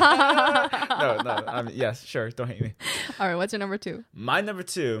 Yes, sure. Don't hate me. All right, what's your number 2? My number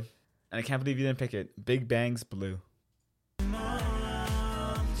 2, and I can't believe you didn't pick it, Big Bang's Blue.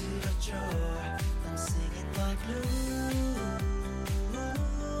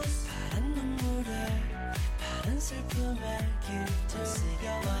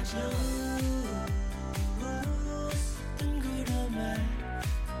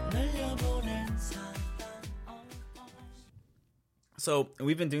 So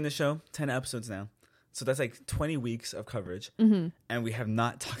we've been doing the show 10 episodes now. So that's like 20 weeks of coverage. Mm-hmm. And we have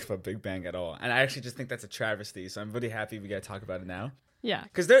not talked about Big Bang at all. And I actually just think that's a travesty. So I'm really happy we got to talk about it now. Yeah.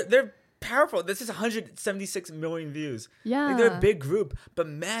 Because they're powerful. This is 176 million views. Yeah. Like they're a big group. But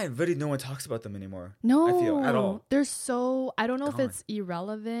man, really no one talks about them anymore. No. I feel at all. They're so, I don't know if it's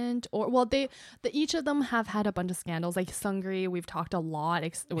irrelevant or, well, each of them have had a bunch of scandals. Like Sungri, we've talked a lot.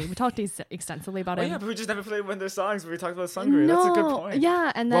 We talked extensively about it. Yeah, but we just never played one of their songs where we talked about Sungri. No. That's a good point.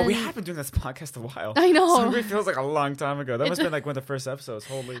 Yeah. And then. Well, we have been doing this podcast a while. I know. Sungri feels like a long time ago. That must have been like one of the first episodes.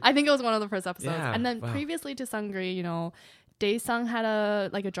 Holy. I think it was one of the first episodes. Yeah, and then previously to Sungri, you know, Daesung had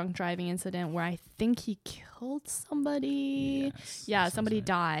a drunk driving incident where I think he killed somebody. Yes, yeah, somebody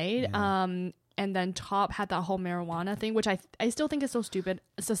died. Yeah. And then Top had that whole marijuana thing, which I still think is so stupid.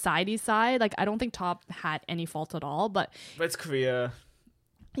 Society side, like I don't think Top had any fault at all, but it's Korea.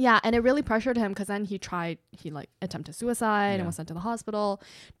 Yeah, and it really pressured him because then he like attempted suicide and was sent to the hospital.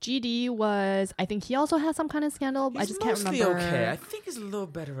 GD was, I think he also had some kind of scandal. I just can't remember. Okay. I think he's a little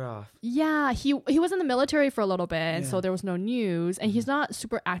better off. Yeah, he was in the military for a little bit, and so there was no news. And he's not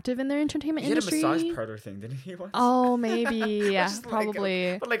super active in their entertainment industry. He had a massage parlor thing, didn't he? Once? Oh, maybe. Yeah,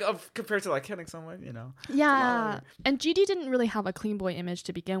 probably. But like compared to like killing someone, you know. Yeah, and GD didn't really have a clean boy image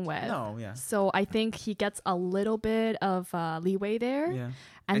to begin with. No, yeah. So I think he gets a little bit of leeway there. Yeah.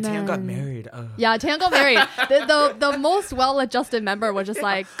 And Tan got married. Yeah, Tan got married. The most well-adjusted member was just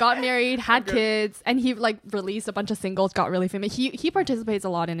like got married, had kids, and he like released a bunch of singles, got really famous. He participates a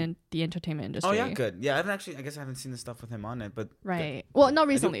lot in the entertainment industry. Oh yeah, good. Yeah, I guess I haven't seen the stuff with him on it, but right. Good. Well, not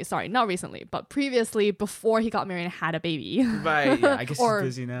recently. Sorry, not recently, but previously before he got married and had a baby. Right. Yeah, I guess he's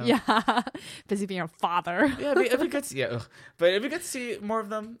busy now. Yeah, busy being a father. Yeah, it'd be good to but it'd be good to see more of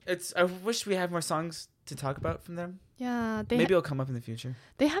them. I wish we had more songs to talk about from them. Yeah, maybe it'll come up in the future.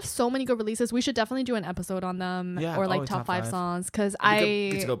 They have so many good releases. We should definitely do an episode on them, or like top five songs. Because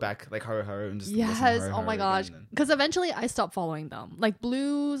get to go back like Haru Haru and just listen to Haru oh my gosh. Because eventually I stopped following them. Like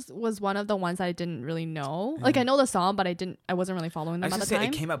Blues was one of the ones I didn't really know. Yeah. Like I know the song, but I wasn't really following them at the time.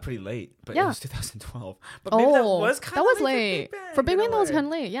 It came out pretty late, but it was 2012. But maybe that was kind of late. For Big Bang, that was kind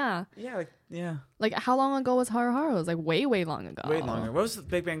of late. Yeah. Yeah. Like how long ago was Haru Haru? It was like way long ago. Way longer. What was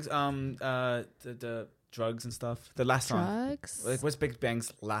Big Bang's the drugs and stuff? The last song. Drugs? Like, what's Big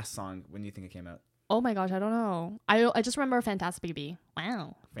Bang's last song when you think it came out? Oh my gosh, I don't know. I just remember Fantastic Baby.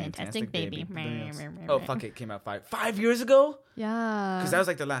 Wow. Fantastic Baby. Oh, fuck it. Came out 5 years ago? Yeah. Because that was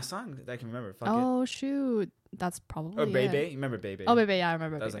like the last song that I can remember. Fuck it. Shoot. That's probably Or Baby. You remember Baby? Oh, Baby. Yeah, I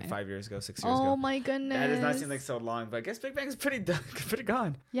remember that Baby. was like 5 years ago, 6 years ago. Oh my goodness. That does not seem like so long, but I guess Big Bang is pretty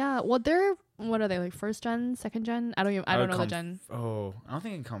gone. Yeah. Well, what are they, like first gen, second gen? I don't know the gen. I don't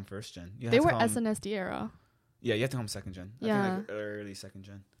think it can come first gen. They were SNSD era. Yeah, you have to come second gen. I think like early second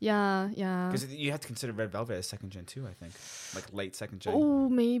gen. Yeah. Because you have to consider Red Velvet as second gen too, I think. Like late second gen. Oh,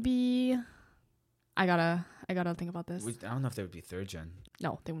 maybe. I gotta think about this. I don't know if they would be third gen.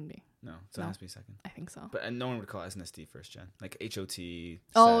 No, they wouldn't be. No, so it has to be second. I think so. But no one would call SNSD first gen. Like HOT.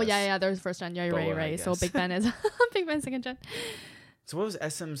 Oh, yeah, there's first gen. Yeah, you're right. So Big Ben is Big Ben second gen. So what was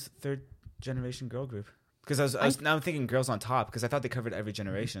SM's third generation girl group? Because I was now thinking Girls on Top because I thought they covered every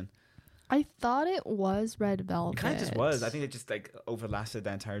generation. I thought it was Red Velvet. It kind of just was. I think it just like overlasted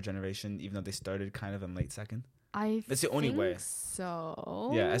the entire generation, even though they started kind of in late second. That's the only way.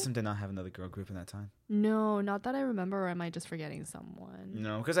 So yeah, SM did not have another girl group in that time. No, not that I remember. Or am I just forgetting someone?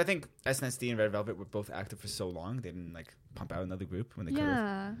 No, because I think SNSD and Red Velvet were both active for so long they didn't like pump out another group when they could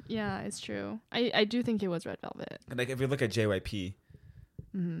have. Yeah, it's true. I do think it was Red Velvet. And like if you look at JYP,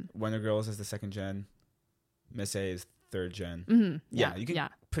 Wonder Girls is the second gen, Miss A is third gen. Mm-hmm. Yeah, you can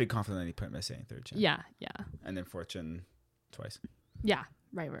pretty confidently put Miss A in third gen. Yeah. And then fourth gen twice. Yeah,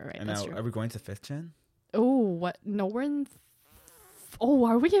 right. And now, are we going to fifth gen? Oh, what? No, we're in.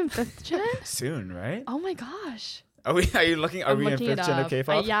 Are we in fifth gen? Soon, right? Oh my gosh. Are you looking? Are we in fifth gen of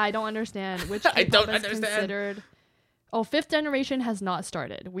K-pop? I don't understand which K-pop I don't is understand. Considered. Oh, fifth generation has not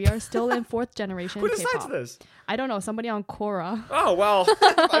started. We are still in fourth generation. Who K-pop. decides this? I don't know. Somebody on Quora. Oh well,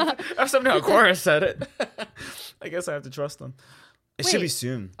 if somebody on Quora said it, I guess I have to trust them. It should be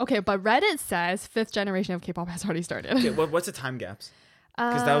soon. Okay, but Reddit says fifth generation of K-pop has already started. Okay, what's the time gaps?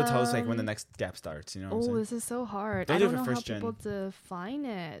 Because that would tell us like when the next gap starts. You know what I'm saying? This is so hard. I don't know how people define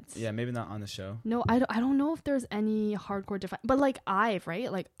it. Yeah, maybe not on the show. No, I don't know if there's any hardcore define. But like IVE,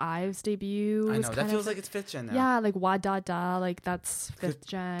 right? Like IVE's debut. I know that feels like it's fifth gen now. Yeah, like WADADA, like that's fifth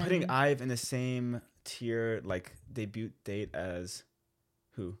gen. Putting IVE in the same tier, like debut date as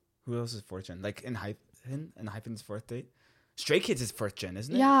who? Who else is fourth gen? Like ENHYPHEN's fourth date. Stray Kids is fourth gen,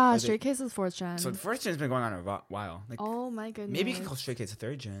 isn't it? Yeah, Stray Kids is fourth gen. So fourth gen's been going on a while. Like, oh my goodness. Maybe you can call Stray Kids a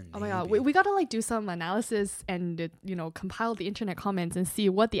third gen. Oh my god, we gotta like do some analysis and compile the internet comments and see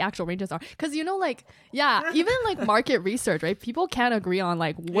what the actual ranges are. Because even like market research, right? People can't agree on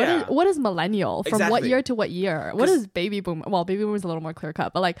like what is millennial from what year to what year. What is baby boom? Well, baby boom is a little more clear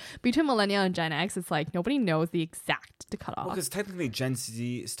cut, but like between millennial and Gen X, it's like nobody knows the exact cutoff. Well, because technically Gen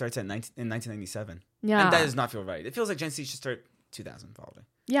Z starts in 1997. Yeah. And that does not feel right. It feels like Gen Z should start 2000 probably.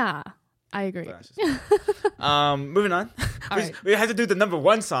 Yeah, I agree. Moving on. We have to do the number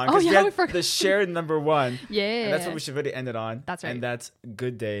one song because we had the shared number one. Yeah. And that's what we should really end it on. That's right. And that's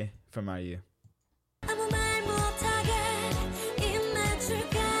Good Day from IU.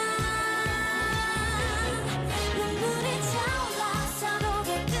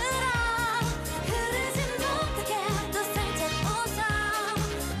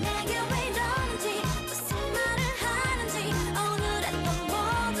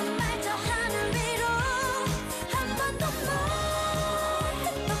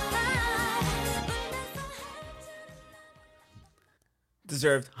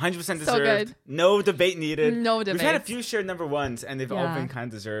 deserved. 100% So deserved. good. No debate needed. No debate. We've had a few shared number ones, and they've all been kind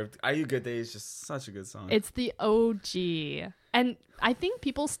of deserved. Are You Good Day is just such a good song. It's the OG. And I think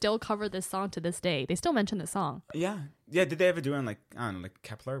people still cover this song to this day. They still mention this song. Yeah. Yeah, did they ever do it on, like, I don't know, like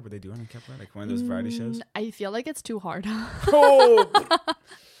Kepler? Were they doing it on Kepler? Like one of those variety shows? I feel like it's too hard. Oh!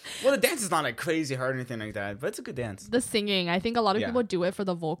 Well, the dance is not like crazy hard or anything like that, but it's a good dance. The singing, I think a lot of people do it for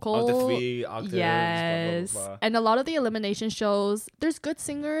the vocal. Of the 3 octaves. Yes. Blah, blah, blah. And a lot of the elimination shows, there's good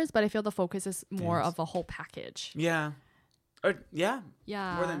singers, but I feel the focus is more of a whole package. Yeah. Or yeah.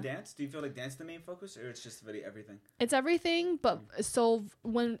 Yeah. More than dance? Do you feel like dance is the main focus, or it's just really everything? It's everything, but so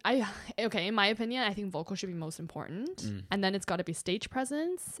in my opinion, I think vocal should be most important, and then it's got to be stage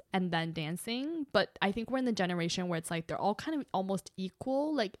presence, and then dancing. But I think we're in the generation where it's like they're all kind of almost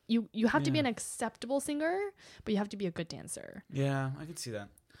equal. Like you have to be an acceptable singer, but you have to be a good dancer. Yeah, I can see that.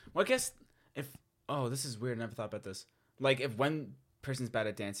 Well, I guess this is weird. I never thought about this. Like if one person's bad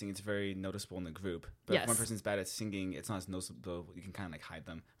at dancing, it's very noticeable in the group. But if one person's bad at singing, it's not as noticeable. You can kind of like hide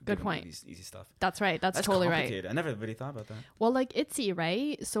them. Good point. Easy stuff. That's right. That's totally right. I never really thought about that. Well, like ITZY,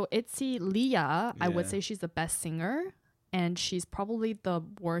 right? So ITZY, Leah, I would say she's the best singer, and she's probably the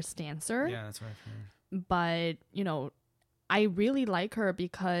worst dancer. Yeah, that's what I've heard. But, I really like her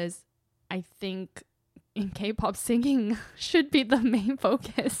because I think in K-pop, singing should be the main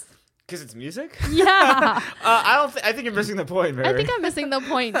focus. Because it's music? Yeah. I think you're missing the point, Mary. I think I'm missing the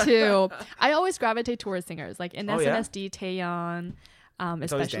point, too. I always gravitate towards singers, like in SNSD, Taeyeon,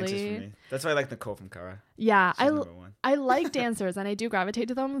 it's especially. Always dancers for me. That's why I like Nicole from Kara. Yeah, I like dancers, and I do gravitate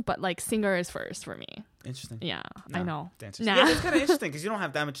to them, but like singer is first for me. Interesting. Yeah, I know. Dancers. Yeah, it's kind of interesting because you don't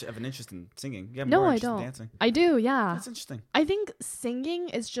have that much of an interest in singing. You have more interest in dancing. I do, yeah. That's interesting. I think singing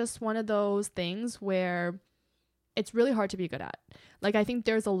is just one of those things where it's really hard to be good at. Like, I think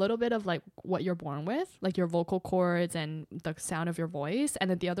there's a little bit of like what you're born with, like your vocal cords and the sound of your voice. And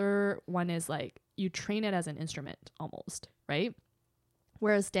then the other one is like you train it as an instrument almost, right?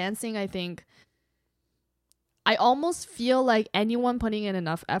 Whereas dancing, I think I almost feel like anyone putting in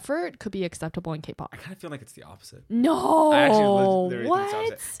enough effort could be acceptable in K-pop. I kind of feel like it's the opposite. No, I actually literally what?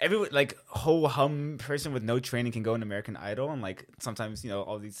 think it's the opposite. Everyone, like ho hum person with no training can go in American Idol, and like sometimes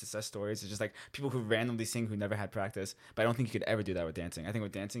all these success stories are just like people who randomly sing who never had practice. But I don't think you could ever do that with dancing. I think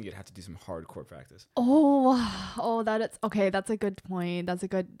with dancing you'd have to do some hardcore practice. That is okay. That's a good point. That's a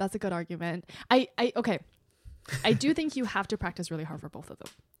good argument. I do think you have to practice really hard for both of them.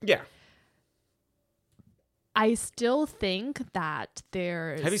 Yeah. I still think that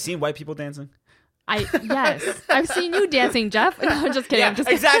there's... Have you seen white people dancing? Yes. I've seen you dancing, Jeff. No, I'm just kidding. Yeah, I'm just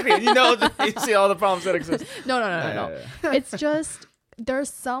kidding. exactly. You see all the problems that exist. No. It's just there's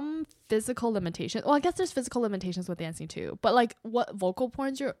some physical limitations. Well, I guess there's physical limitations with dancing too. But like what vocal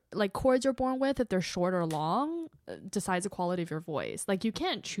chords you're born with, if they're short or long, decides the quality of your voice. Like you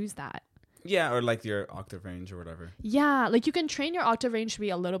can't choose that. Yeah, or like your octave range or whatever. Yeah, like you can train your octave range to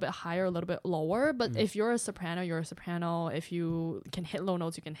be a little bit higher, a little bit lower. But if you're a soprano, you're a soprano. If you can hit low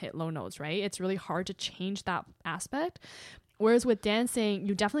notes, you can hit low notes, right? It's really hard to change that aspect. Whereas with dancing,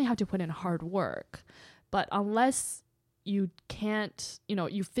 you definitely have to put in hard work. But unless you can't,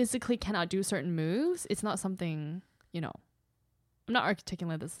 you physically cannot do certain moves, it's not something, I'm not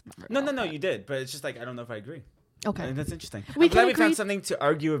articulating this. No, you did. But it's just like, I don't know if I agree. Okay. And that's interesting. We I'm glad we found something to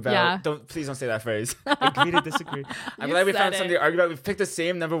argue about. Yeah. Please don't say that phrase. Agree to disagree. I'm glad we found something to argue about. We picked the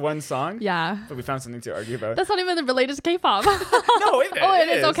same number one song. Yeah. But we found something to argue about. That's not even related to K-pop. No, it is. Oh, it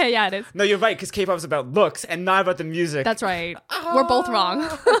is. Okay, yeah, it is. No, you're right, because K-pop is about looks and not about the music. That's right. We're both wrong.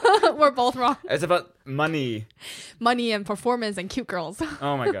 We're both wrong. It's about money. Money and performance and cute girls.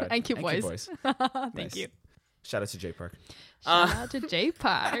 Oh my God. And cute boys. Thank you. Shout out to J Park. Shout out to J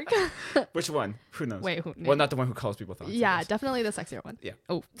Park. Which one? Who knows? Wait, well, not the one who calls people thongs. Yeah, definitely the sexier one. Yeah.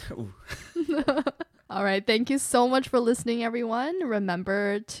 Oh. All right. Thank you so much for listening, everyone.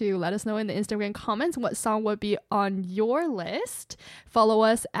 Remember to let us know in the Instagram comments what song would be on your list. Follow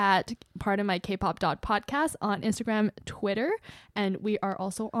us at pardonmykpop.podcast on Instagram, Twitter, and we are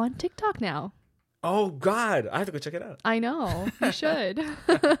also on TikTok now. Oh, God. I have to go check it out. I know. You should.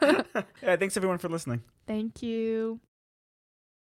 Yeah, thanks, everyone, for listening. Thank you.